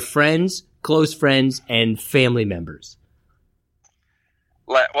 your friends, close friends, and family members?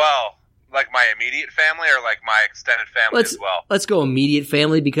 Well, like my immediate family or like my extended family as well? Let's go immediate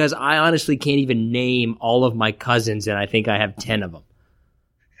family, because I honestly can't even name all of my cousins, and I think I have 10 of them.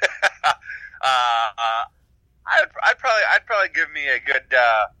 I'd probably give me a good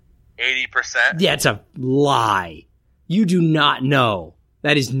 80%. Yeah, it's a lie. You do not know.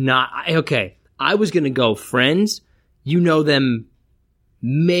 That is not okay. I was going to go friends. You know them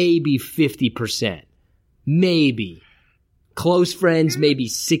maybe 50%. Maybe. Close friends, maybe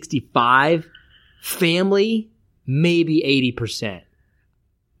 65. Family, maybe 80%.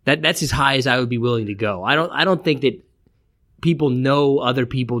 That's as high as I would be willing to go. I don't think that people know other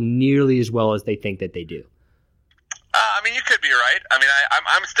people nearly as well as they think that they do. I mean, you could be right. I mean,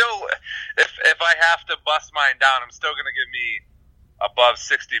 I'm still, if I have to bust mine down, I'm still going to give me above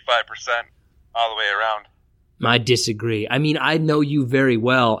 65% all the way around. I disagree. I mean, I know you very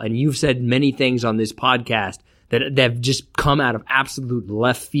well, and you've said many things on this podcast that have just come out of absolute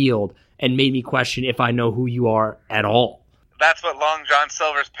left field and made me question if I know who you are at all. That's what Long John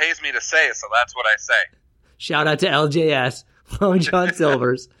Silver's pays me to say, so that's what I say. Shout out to LJS, Long John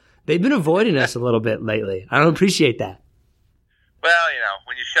Silver's. They've been avoiding us a little bit lately. I don't appreciate that. Well, you know,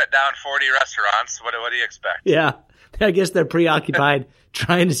 when you shut down 40 restaurants, what do you expect? Yeah, I guess they're preoccupied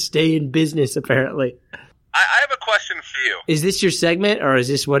trying to stay in business, apparently. I have a question for you. Is this your segment, or is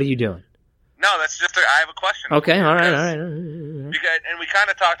this, what are you doing? No, that's just, I have a question. Okay, all right. And we kind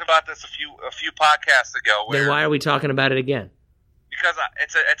of talked about this a few podcasts ago. Then why are we talking about it again? Because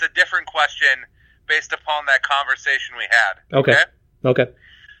it's a different question based upon that conversation we had. Okay.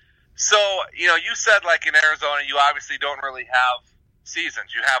 So, you know, you said like in Arizona, you obviously don't really have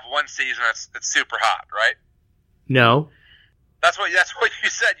seasons. You have one season that's super hot, right? No. That's what you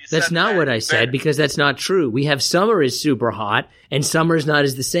said. That's not what I said, because that's not true. We have summer is super hot, and summer is not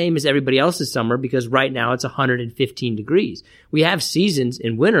as the same as everybody else's summer, because right now it's 115 degrees. We have seasons.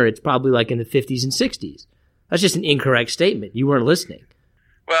 In winter, it's probably like in the 50s and 60s. That's just an incorrect statement. You weren't listening.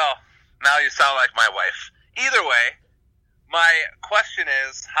 Well, now you sound like my wife. Either way, my question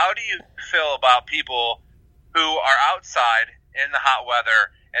is, how do you feel about people who are outside in the hot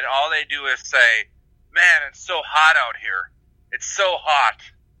weather and all they do is say, man, it's so hot out here. It's so hot.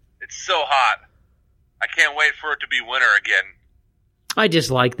 It's so hot. I can't wait for it to be winter again. I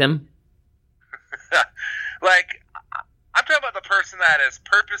dislike them. Like, I'm talking about the person that is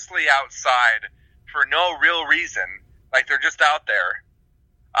purposely outside for no real reason. Like, they're just out there,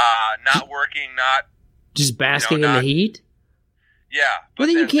 not working, not... Just basking in the heat? Yeah. Well,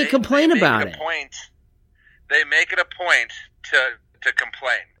 then you can't complain about it. They make it a point to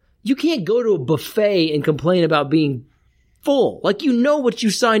complain. You can't go to a buffet and complain about being full. Like, you know what you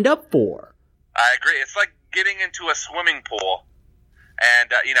signed up for. I agree. It's like getting into a swimming pool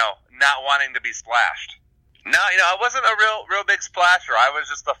and, not wanting to be splashed. No, I wasn't a real big splasher. I was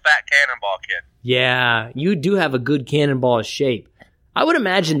just a fat cannonball kid. Yeah, you do have a good cannonball shape. I would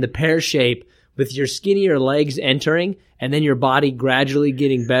imagine the pear shape with your skinnier legs entering and then your body gradually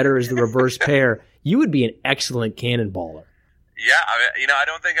getting better as the reverse pear. You would be an excellent cannonballer. Yeah, I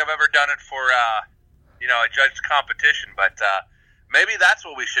don't think I've ever done it for, a judged competition, but maybe that's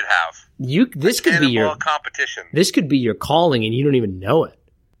what we should have. This could be your competition. This could be your calling, and you don't even know it.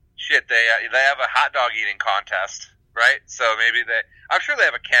 Shit, they have a hot dog eating contest, right? So maybe I'm sure they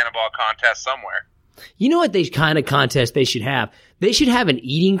have a cannonball contest somewhere. You know what kind of contest they should have? They should have an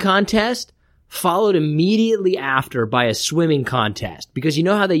eating contest followed immediately after by a swimming contest. Because you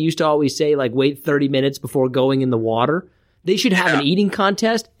know how they used to always say, like, wait 30 minutes before going in the water? They should have an eating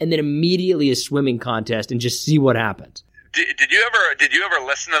contest and then immediately a swimming contest and just see what happens. Did you ever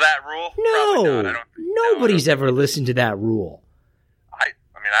listen to that rule? No. Nobody's ever listened to that rule.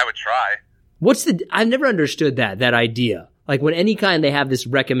 I would try. I've never understood that idea. Like, when any kind they have this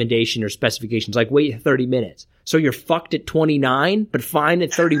recommendation or specifications, like wait 30 minutes. So you're fucked at 29, but fine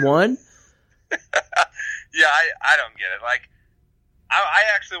at 31? Yeah, I don't get it. Like, I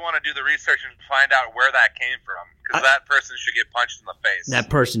actually want to do the research and find out where that came from, because that person should get punched in the face. That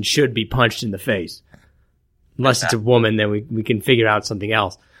person should be punched in the face. Unless it's a woman, then we can figure out something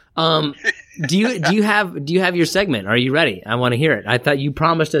else. Do you have your segment? Are you ready? I want to hear it. I thought you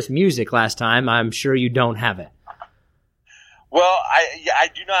promised us music last time. I'm sure you don't have it. Well, I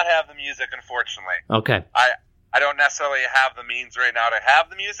do not have the music, unfortunately. Okay. I don't necessarily have the means right now to have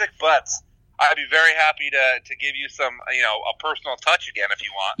the music, but I'd be very happy to give you some, a personal touch again if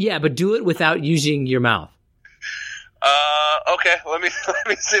you want. Yeah, but do it without using your mouth. Okay. Let me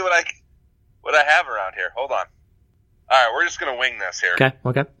see what I have around here. Hold on. All right, we're just gonna wing this here.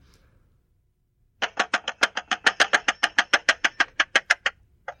 Okay.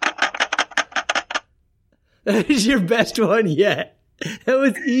 That is your best one yet. That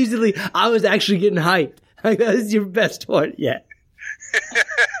was easily. I was actually getting hyped. That is your best one yet.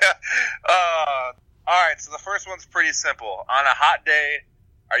 All right, so the first one's pretty simple. On a hot day,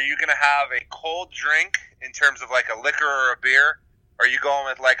 are you going to have a cold drink in terms of like a liquor or a beer? Or are you going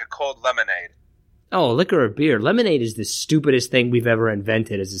with like a cold lemonade? Oh, liquor or beer. Lemonade is the stupidest thing we've ever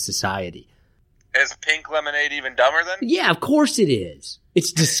invented as a society. Is pink lemonade even dumber then? Yeah, of course it is.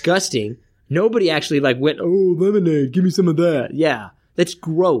 It's disgusting. Nobody actually went, oh, lemonade, give me some of that. Yeah, that's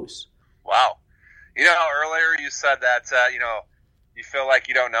gross. Wow. Earlier you said that, you feel like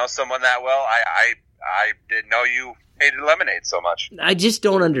you don't know someone that well. I didn't know you hated lemonade so much. I just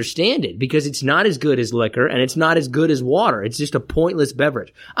don't understand it, because it's not as good as liquor and it's not as good as water. It's just a pointless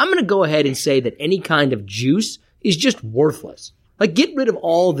beverage. I'm going to go ahead and say that any kind of juice is just worthless. Like, get rid of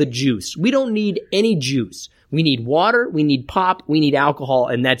all the juice. We don't need any juice. We need water, we need pop, we need alcohol,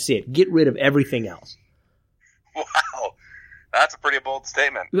 and that's it. Get rid of everything else. Wow. That's a pretty bold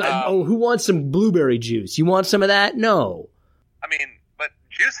statement. Who wants some blueberry juice? You want some of that? No. But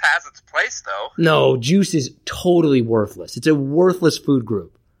juice has its place, though. No, juice is totally worthless. It's a worthless food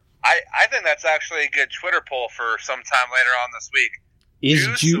group. I think that's actually a good Twitter poll for sometime later on this week.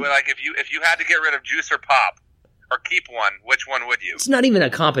 Juice? Like, if you had to get rid of juice or pop, or keep one, which one would you? It's not even a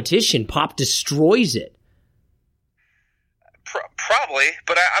competition. Pop destroys it. Probably,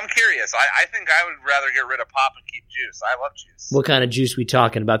 but I'm curious. I think I would rather get rid of pop and keep juice. I love juice. What kind of juice we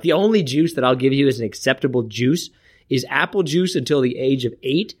talking about? The only juice that I'll give you as an acceptable juice is apple juice until the age of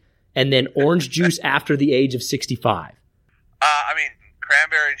 8, and then orange juice after the age of 65.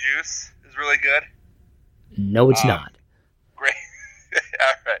 Cranberry juice is really good. No, it's not. Great.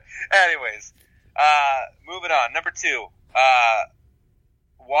 All right. Anyways, moving on. Number 2. Waterbed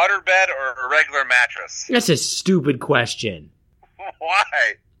or a regular mattress? That's a stupid question. Why?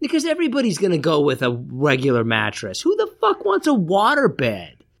 Because everybody's going to go with a regular mattress. Who the fuck wants a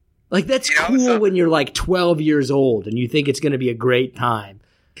waterbed? Like, that's cool when you're like 12 years old and you think it's going to be a great time.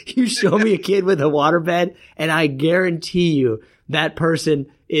 You show me a kid with a waterbed, and I guarantee you that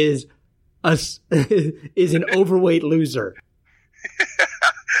person is an overweight loser.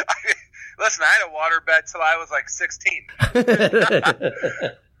 Listen, I had a waterbed till I was like 16.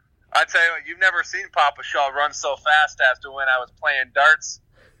 I tell you what, you've never seen Papa Shaw run so fast as to when I was playing darts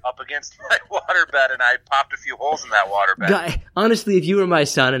up against my waterbed, and I popped a few holes in that waterbed. Guy, honestly, if you were my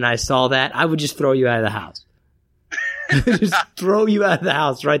son and I saw that, I would just throw you out of the house. Just throw you out of the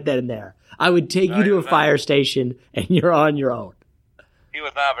house right then and there. I would take you to a fire station, and you're on your own. He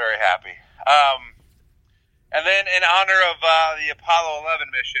was not very happy. And then, in honor of the Apollo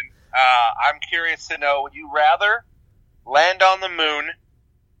 11 mission, I'm curious to know, would you rather land on the moon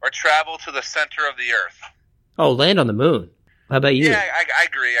or travel to the center of the Earth? Oh, land on the moon. How about you? Yeah, I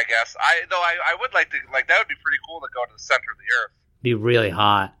agree, I guess. I would like to, like, that would be pretty cool to go to the center of the Earth. Be really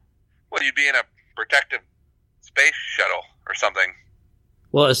hot. Well, you'd be in a protective space shuttle or something.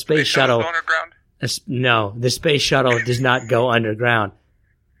 Well, a space shuttle. Underground? No, the space shuttle does not go underground.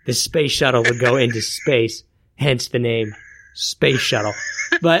 The space shuttle would go into space, hence the name Space Shuttle.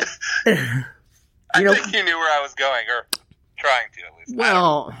 But I think you knew where I was going, or trying to at least.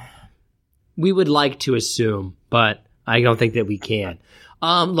 Well, we would like to assume, but I don't think that we can.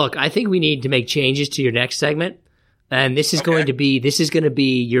 Look, I think we need to make changes to your next segment, and this is going to be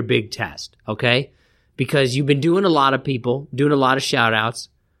your big test, okay? Because you've been doing a lot of people, doing a lot of shout outs,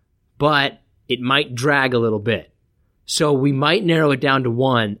 but it might drag a little bit. So we might narrow it down to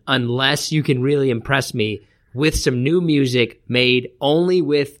one unless you can really impress me with some new music made only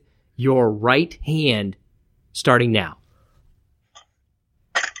with your right hand starting now.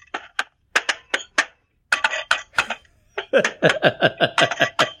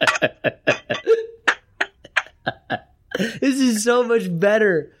 This is so much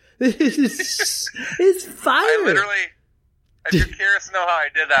better. It's fire. I literally, if you're curious to know how I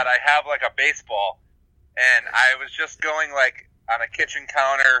did that, I have like a baseball, and I was just going like on a kitchen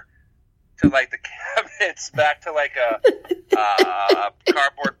counter to like the cabinets back to like a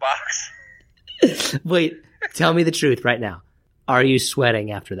cardboard box. Wait, tell me the truth right now. Are you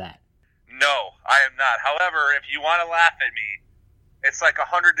sweating after that? No, I am not. However, if you want to laugh at me, it's like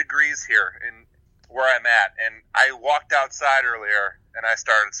 100 degrees here in where I'm at, and I walked outside earlier and I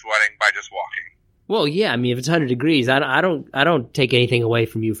started sweating by just walking. Well, yeah, I mean, if it's 100 degrees, I don't take anything away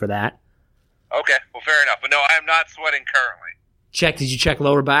from you for that. Okay, well, fair enough. But no, I am not sweating currently. Did you check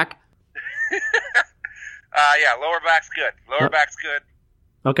lower back? Yeah, lower back's good. Lower back's good.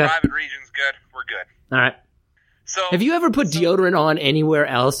 Okay. Private region's good. We're good. All right. So, have you ever put deodorant on anywhere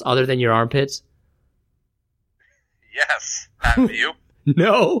else other than your armpits? Yes. Have you?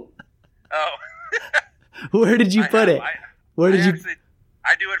 No. Oh. Where did you put it? Where did you?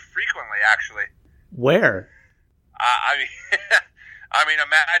 I do it frequently, actually. Where? I mean,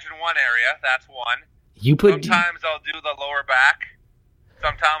 imagine one area. That's one. You put. Sometimes I'll do the lower back.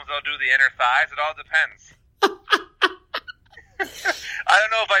 Sometimes I'll do the inner thighs. It all depends. I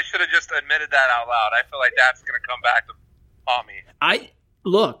don't know if I should have just admitted that out loud. I feel like that's going to come back to haunt me. I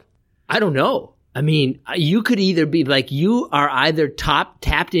don't know. I mean, you could either be like, you are either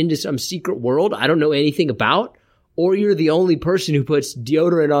tapped into some secret world I don't know anything about, or you're the only person who puts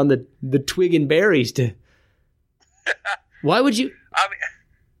deodorant on the twig and berries to. Why would you? I mean,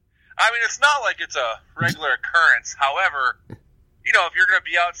 it's not like it's a regular occurrence. However, you know, if you're going to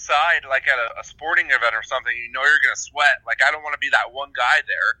be outside, like at a sporting event or something, you know you're going to sweat. Like, I don't want to be that one guy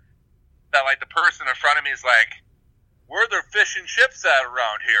there that, like, the person in front of me is like, where are there fish and chips at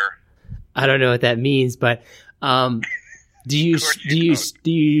around here? I don't know what that means, but do you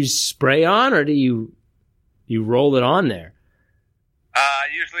use spray on, or do you roll it on there?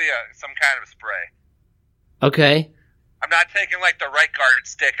 Usually some kind of spray. Okay. I'm not taking like the right guard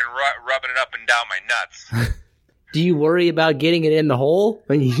stick and rubbing it up and down my nuts. Do you worry about getting it in the hole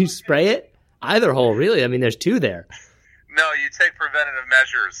when you spray it? Either hole, really. I mean, there's two there. No, you take preventative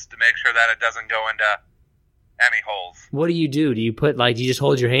measures to make sure that it doesn't go into any holes. What do? Do you put do you just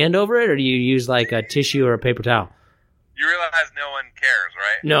hold your hand over it, or do you use like a tissue or a paper towel? You realize no one cares,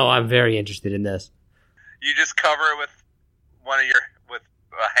 right? No, I'm very interested in this. You just cover it with with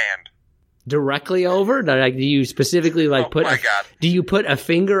a hand. Directly over? Do you specifically put? Oh my God! Do you put a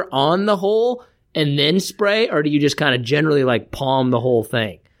finger on the hole and then spray, or do you just kind of generally palm the whole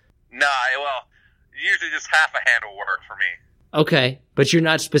thing? Nah, well, usually just half a hand will work for me. Okay, but you're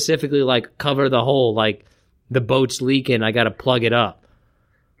not specifically cover the hole the boat's leaking, I got to plug it up.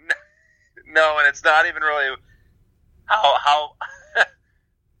 No, and it's not even really how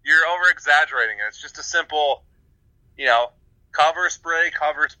you're over-exaggerating it. It's just a simple, cover, spray,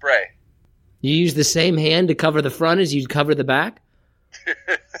 cover, spray. You use the same hand to cover the front as you cover the back?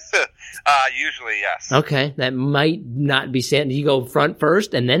 Usually, yes. Okay, that might not be sand. Do you go front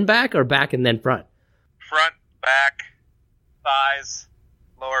first and then back, or back and then front? Front, back, thighs,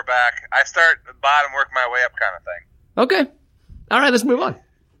 lower back. I start at the bottom, work my way up kind of thing. Okay. All right, let's move on.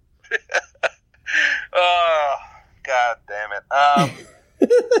 Oh, God damn it.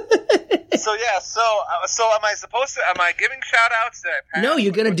 So am I supposed to, am I giving shout outs? No,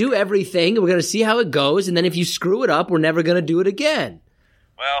 you're going to do everything. We're going to see how it goes. And then if you screw it up, we're never going to do it again.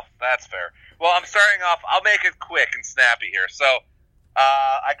 Well, that's fair. Well, I'm starting off, I'll make it quick and snappy here. So,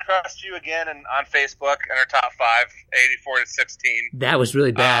 I crushed you again on Facebook in our top 5, 84-16. That was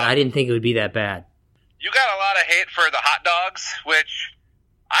really bad. I didn't think it would be that bad. You got a lot of hate for the hot dogs, which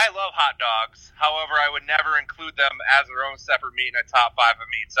I love hot dogs. However, I would never include them as their own separate meat in a top 5 of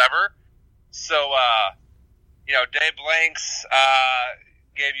meats ever. So, Dave Blanks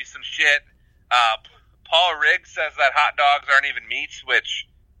gave you some shit. Paul Riggs says that hot dogs aren't even meats, which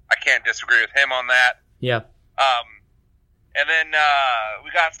I can't disagree with him on that. Yeah. And then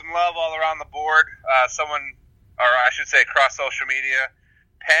we got some love all around the board. Someone, or I should say across social media,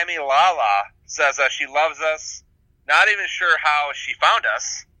 Pammy Lala says she loves us. Not even sure how she found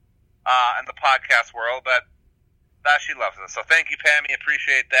us in the podcast world, but that she loves us. So thank you, Pammy.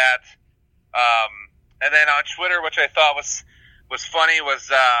 Appreciate that. And then on Twitter, which I thought was funny, was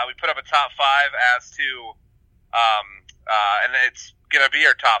we put up a top 5 as to, and it's going to be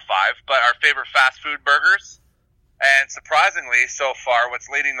our top 5, but our favorite fast food burgers. And surprisingly, so far, what's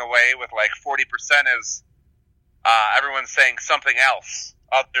leading the way with like 40% is everyone's saying something else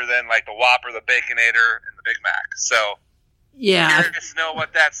other than like the Whopper, the Baconator, and the Big Mac. So, yeah, curious to know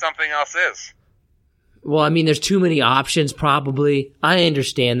what that something else is. Well, I mean, there's too many options, probably. I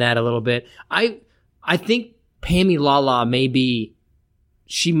understand that a little bit. I think Pammy Lala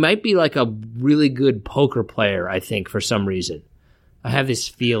she might be like a really good poker player, I think, for some reason. I have this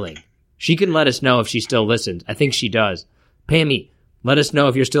feeling. She can let us know if she still listens. I think she does. Pammy, let us know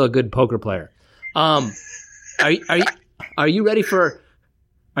if you're still a good poker player. Are you ready for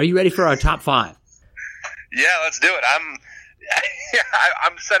our top 5? Yeah, let's do it.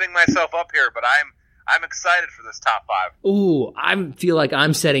 I'm setting myself up here, but I'm excited for this top 5. Ooh, I feel like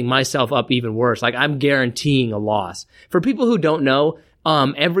I'm setting myself up even worse. Like I'm guaranteeing a loss. For people who don't know,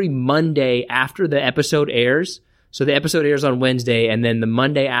 every Monday after the episode airs, so the episode airs on Wednesday, and then the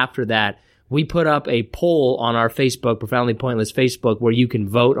Monday after that, we put up a poll on our Facebook, Profoundly Pointless Facebook, where you can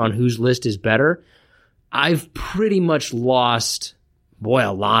vote on whose list is better. I've pretty much lost, a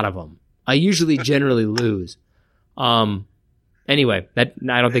lot of them. I usually generally lose. Anyway, I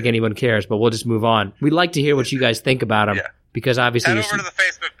don't think anyone cares, but we'll just move on. We'd like to hear what you guys think about them, because obviously... Head over to the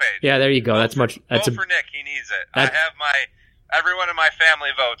Facebook page. Yeah, there you go. Vote for Nick. He needs it. I have everyone in my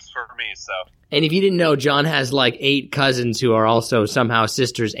family votes for me, so... And if you didn't know, John has like 8 cousins who are also somehow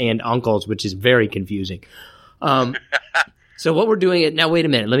sisters and uncles, which is very confusing. So what we're doing now, wait a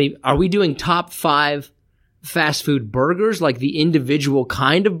minute. Are we doing top 5 fast food burgers, like the individual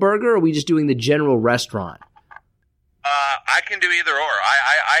kind of burger, or are we just doing the general restaurant? I can do either or.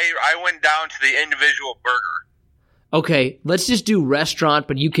 I went down to the individual burger. Okay, let's just do restaurant,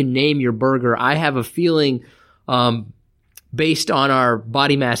 but you can name your burger. I have a feeling, based on our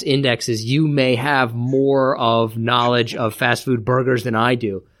body mass indexes, you may have more of knowledge of fast food burgers than I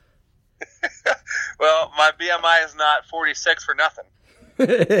do. Well, my BMI is not 46 for nothing.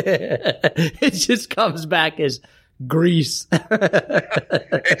 It just comes back as grease.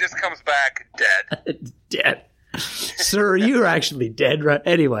 It just comes back dead. Dead. Sir, you're actually dead, right?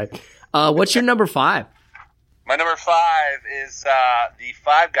 Anyway, what's your number 5? My number 5 is the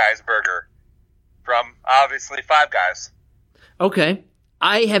Five Guys burger from, obviously, Five Guys. Okay.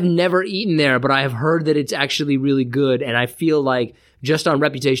 I have never eaten there, but I have heard that it's actually really good, and I feel like just on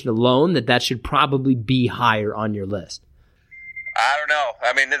reputation alone that should probably be higher on your list. I don't know.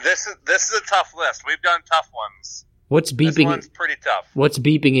 I mean, this is a tough list. We've done tough ones. What's beeping? This one's pretty tough. What's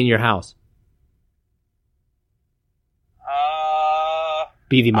beeping in your house?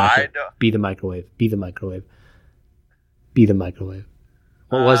 Be the microwave. Be the microwave. Be the microwave. Be the microwave.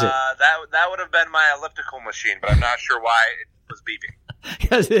 What was it? That would have been my elliptical machine, but I'm not sure why it was beeping.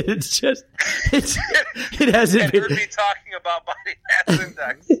 Because it hasn't been. It heard me talking about body mass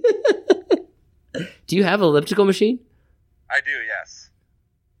index. Do you have an elliptical machine? I do, yes.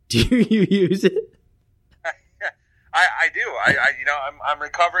 Do you use it? I do. I'm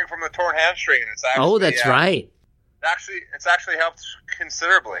recovering from the torn hamstring, and it's actually that's right. It's actually helped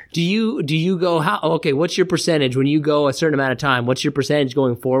considerably. Do you go how? Okay, what's your percentage when you go a certain amount of time? What's your percentage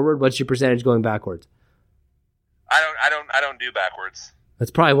going forward? What's your percentage going backwards? I don't do backwards.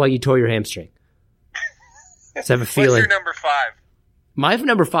 That's probably why you tore your hamstring. Let's have a feeling. What's your number 5? My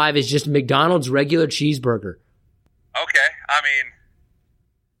number 5 is just McDonald's regular cheeseburger. Okay, I mean,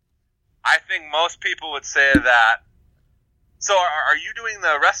 I think most people would say that. So, are you doing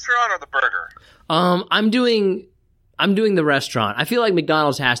the restaurant or the burger? I'm doing the restaurant. I feel like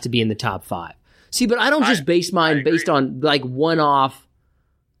McDonald's has to be in the top 5. See, but I don't just base mine based on like one-off.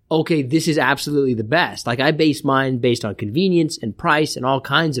 Okay, this is absolutely the best. Like I base mine based on convenience and price and all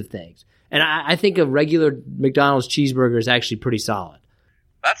kinds of things. And I think a regular McDonald's cheeseburger is actually pretty solid.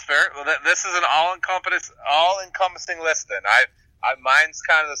 That's fair. Well, this is an all-encompassing list. Then mine's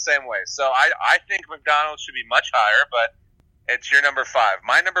kind of the same way. So I think McDonald's should be much higher, but it's your number 5.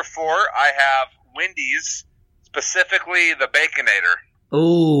 My number 4, I have Wendy's, specifically the Baconator.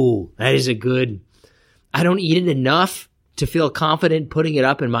 Oh, that is a good. I don't eat it enough to feel confident putting it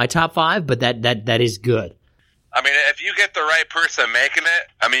up in my top 5, but that is good. I mean, if you get the right person making it,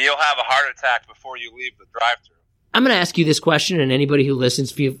 I mean, you'll have a heart attack before you leave the drive-thru. I'm going to ask you this question, and anybody who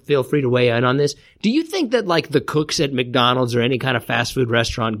listens, feel free to weigh in on this. Do you think that like the cooks at McDonald's or any kind of fast food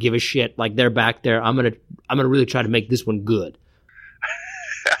restaurant give a shit? Like they're back there. I'm gonna really try to make this one good.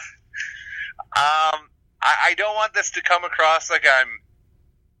 I don't want this to come across like I'm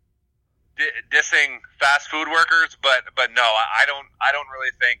dissing fast food workers, but no, I don't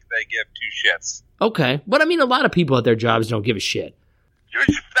really think they give 2 shits. Okay, but I mean, a lot of people at their jobs don't give a shit.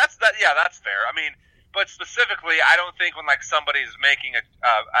 That's fair. I mean, but specifically, I don't think when like somebody's making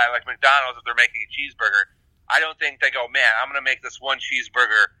like McDonald's, if they're making a cheeseburger, I don't think they go, man, I'm gonna make this one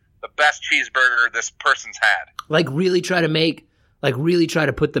cheeseburger the best cheeseburger this person's had. Like really try to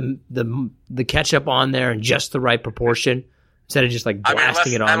put the ketchup on there in just the right proportion instead of just like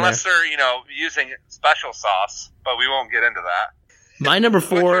blasting it on unless there. Unless they're using special sauce, but we won't get into that. My number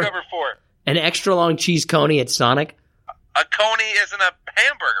 4. What's your number 4? An extra long cheese coney at Sonic. A coney isn't a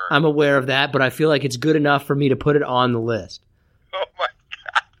hamburger. I'm aware of that, but I feel like it's good enough for me to put it on the list. Oh my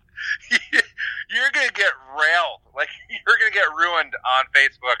God. You're going to get railed. Like, you're going to get ruined on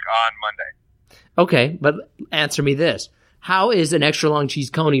Facebook on Monday. Okay, but answer me this. How is an extra long cheese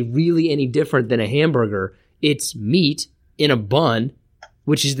coney really any different than a hamburger? It's meat in a bun,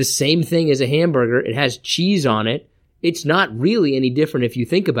 which is the same thing as a hamburger. It has cheese on it. It's not really any different if you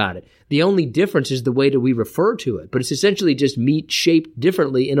think about it. The only difference is the way that we refer to it, but it's essentially just meat shaped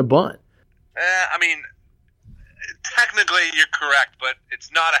differently in a bun. I mean, technically you're correct, but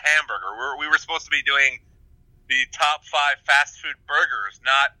it's not a hamburger. We were supposed to be doing the top 5 fast food burgers,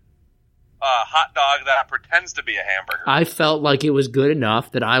 not a hot dog that pretends to be a hamburger. I felt like it was good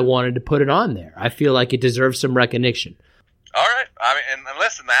enough that I wanted to put it on there. I feel like it deserves some recognition. All right. I mean, and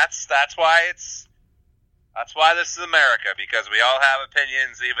listen, that's why this is America, because we all have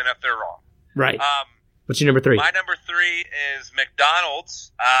opinions, even if they're wrong. Right. What's your number 3? My number 3 is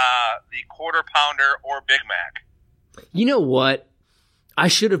McDonald's, the Quarter Pounder or Big Mac. You know what? I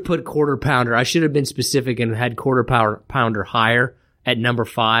should have put Quarter Pounder. I should have been specific and had Quarter Pounder higher at number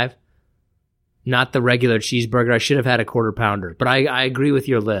 5. Not the regular cheeseburger. I should have had a Quarter Pounder. But I agree with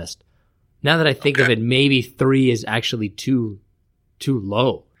your list. Now that I think of it, maybe 3 is actually too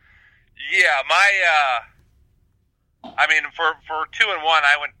low. Yeah, I mean, for 2 and 1,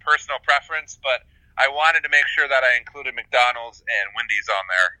 I went personal preference, but I wanted to make sure that I included McDonald's and Wendy's on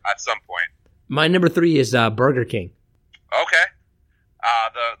there at some point. My number 3 is Burger King. Okay.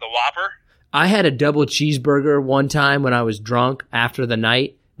 The Whopper? I had a double cheeseburger one time when I was drunk after the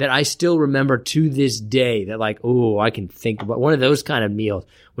night that I still remember to this day that like, oh, I can think about one of those kind of meals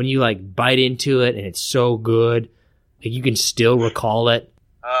when you like bite into it and it's so good. Like you can still recall it.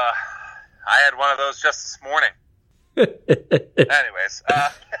 I had one of those just this morning. Anyways,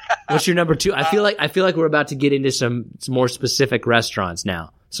 what's your number 2? I feel like we're about to get into some more specific restaurants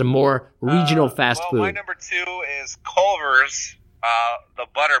now, some more regional fast food. My number 2 is Culver's, the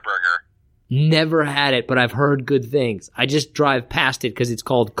Butterburger. Never had it, but I've heard good things. I just drive past it because it's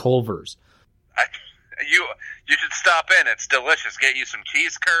called Culver's. You should stop in. It's delicious. Get you some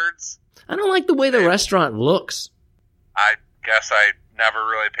cheese curds. I don't like the way the restaurant looks. I guess I never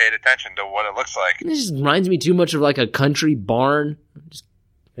really paid attention to what it looks like. It just reminds me too much of like a country barn. Just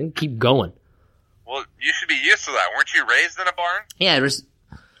keep going. Well, you should be used to that. Weren't you raised in a barn? Yeah,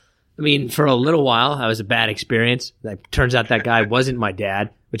 for a little while, that was a bad experience. It turns out that guy wasn't my dad,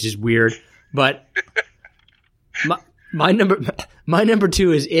 which is weird. But my number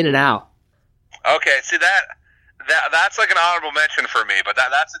 2 is In-N-Out. Okay, see That's like an honorable mention for me, but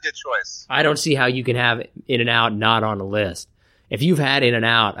that's a good choice. I don't see how you can have In-N-Out not on the list. If you've had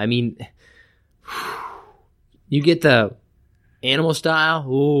In-N-Out, I mean, you get the animal style.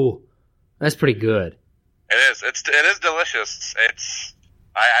 Ooh, that's pretty good. It is. It is delicious.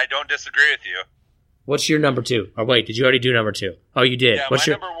 I don't disagree with you. What's your number 2? Or wait, did you already do number 2? Oh, you did. Yeah, What's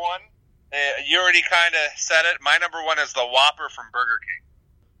my your number 1? You already kind of said it. My number 1 is the Whopper from Burger King.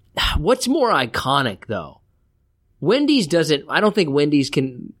 What's more iconic though? Wendy's doesn't. I don't think Wendy's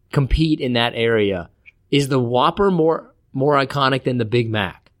can compete in that area. Is the Whopper more iconic than the Big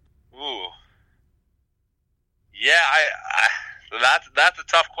Mac? Ooh, yeah. That's a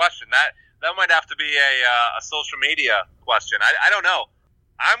tough question. That might have to be a social media question. I don't know.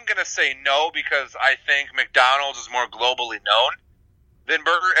 I'm gonna say no because I think McDonald's is more globally known than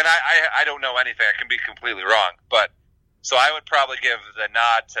Burger. And I don't know anything. I can be completely wrong, but. So I would probably give the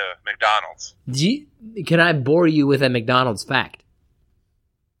nod to McDonald's. Can I bore you with a McDonald's fact?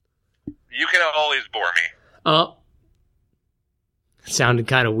 You can always bore me. Sounded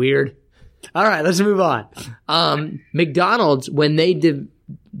kind of weird. All right, let's move on. McDonald's, when they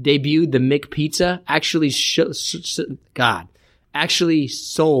debuted the McPizza, actually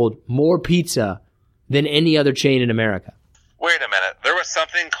sold more pizza than any other chain in America. Wait a minute. There was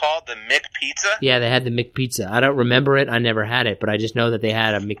something called the McPizza? Yeah, they had the McPizza. I don't remember it. I never had it, but I just know that they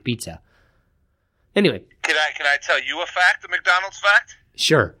had a McPizza. Anyway. Can I tell you a fact, a McDonald's fact?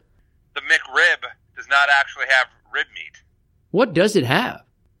 Sure. The McRib does not actually have rib meat. What does it have?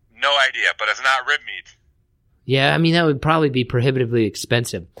 No idea, but it's not rib meat. Yeah, I mean, that would probably be prohibitively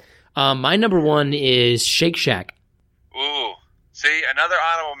expensive. My number 1 is Shake Shack. Ooh. See, another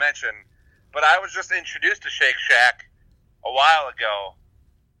honorable mention. But I was just introduced to Shake Shack a while ago.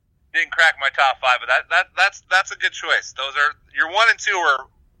 Didn't crack my top 5, but that's a good choice. Those are your 1 and 2 are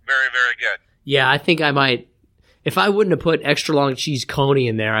very, very good. Yeah, I think I might. If I wouldn't have put extra long cheese coney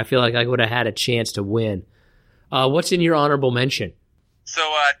in there, I feel like I would have had a chance to win. What's in your honorable mention? So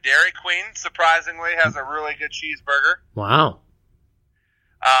Dairy Queen surprisingly has a really good cheeseburger. Wow.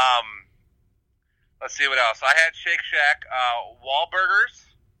 Let's see what else. I had Shake Shack Wahlburgers.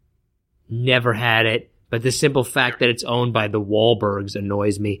 Never had it. But the simple fact that it's owned by the Wahlbergs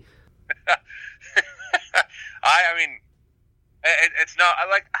annoys me. I mean, it's not.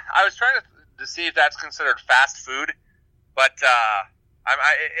 I was trying to see if that's considered fast food, but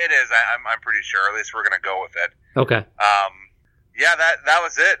it is. I'm pretty sure. At least we're gonna go with it. Okay. Yeah, that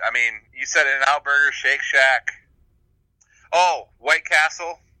was it. I mean, you said In-N-Out Burger, Shake Shack. Oh, White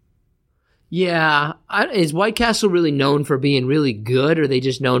Castle. Yeah, is White Castle really known for being really good, or are they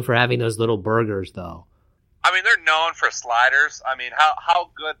just known for having those little burgers though? I mean, they're known for sliders. I mean, how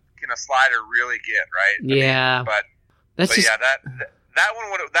good can a slider really get, right? Yeah, but that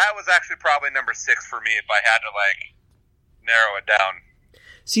was actually probably number 6 for me if I had to narrow it down.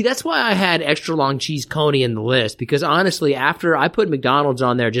 See, that's why I had extra long cheese coney in the list, because honestly, after I put McDonald's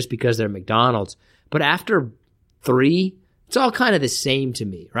on there just because they're McDonald's, but after 3, it's all kind of the same to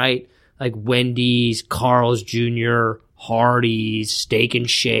me, right? Like Wendy's, Carl's Jr., Hardee's, Steak and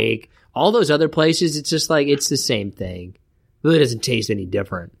Shake. All those other places, it's just like, it's the same thing. It really doesn't taste any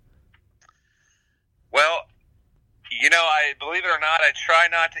different. Well, I believe it or not, I try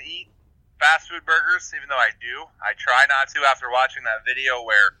not to eat fast food burgers, even though I do. I try not to after watching that video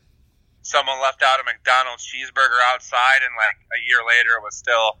where someone left out a McDonald's cheeseburger outside and a year later it was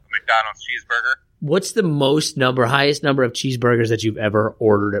still a McDonald's cheeseburger. What's the highest number of cheeseburgers that you've ever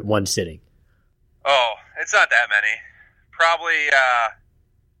ordered at one sitting? Oh, it's not that many. Probably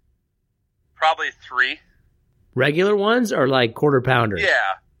 3. Regular ones or like quarter pounders?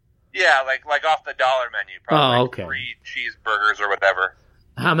 Yeah, like off the dollar menu. Probably okay. 3 cheeseburgers or whatever.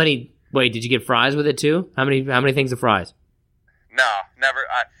 How many? Wait, did you get fries with it too? How many things of fries? No, never.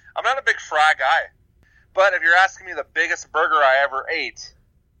 I'm not a big fry guy. But if you're asking me the biggest burger I ever ate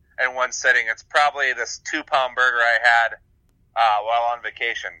in one sitting, it's probably this 2-pound burger I had while on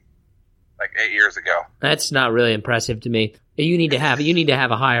vacation, 8 years ago. That's not really impressive to me. You need to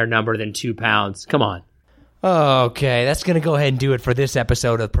have a higher number than 2 pounds. Come on. Okay, that's going to go ahead and do it for this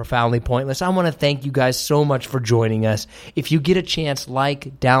episode of Profoundly Pointless. I want to thank you guys so much for joining us. If you get a chance,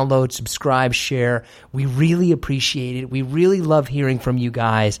 download, subscribe, share. We really appreciate it. We really love hearing from you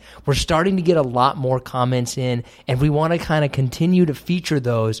guys. We're starting to get a lot more comments in, and we want to kind of continue to feature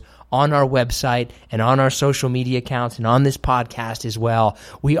those on our website and on our social media accounts and on this podcast as well.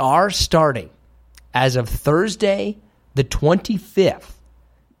 We are starting, as of Thursday, the 25th,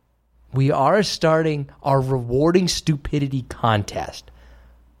 we are starting our Rewarding Stupidity contest.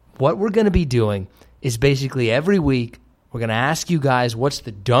 What we're going to be doing is basically every week, we're going to ask you guys what's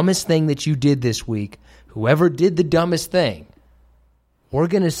the dumbest thing that you did this week, whoever did the dumbest thing, we're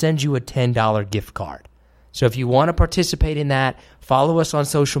going to send you a $10 gift card. So if you want to participate in that, follow us on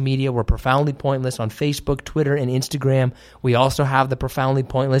social media. We're Profoundly Pointless on Facebook, Twitter, and Instagram. We also have the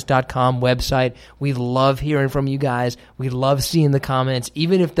profoundlypointless.com website. We love hearing from you guys. We love seeing the comments.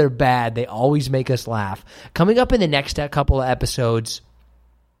 Even if they're bad, they always make us laugh. Coming up in the next couple of episodes,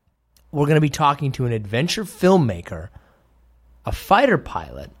 we're going to be talking to an adventure filmmaker, a fighter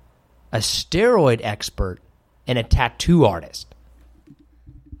pilot, a steroid expert, and a tattoo artist.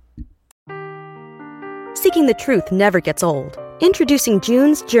 Seeking the truth never gets old. Introducing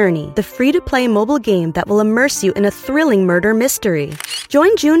June's Journey, the free-to-play mobile game that will immerse you in a thrilling murder mystery.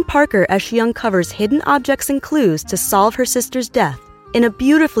 Join June Parker as she uncovers hidden objects and clues to solve her sister's death in a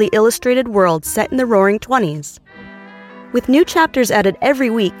beautifully illustrated world set in the Roaring '20s. With new chapters added every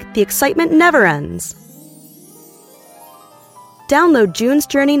week, the excitement never ends. Download June's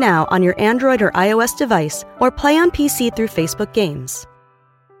Journey now on your Android or iOS device or play on PC through Facebook Games.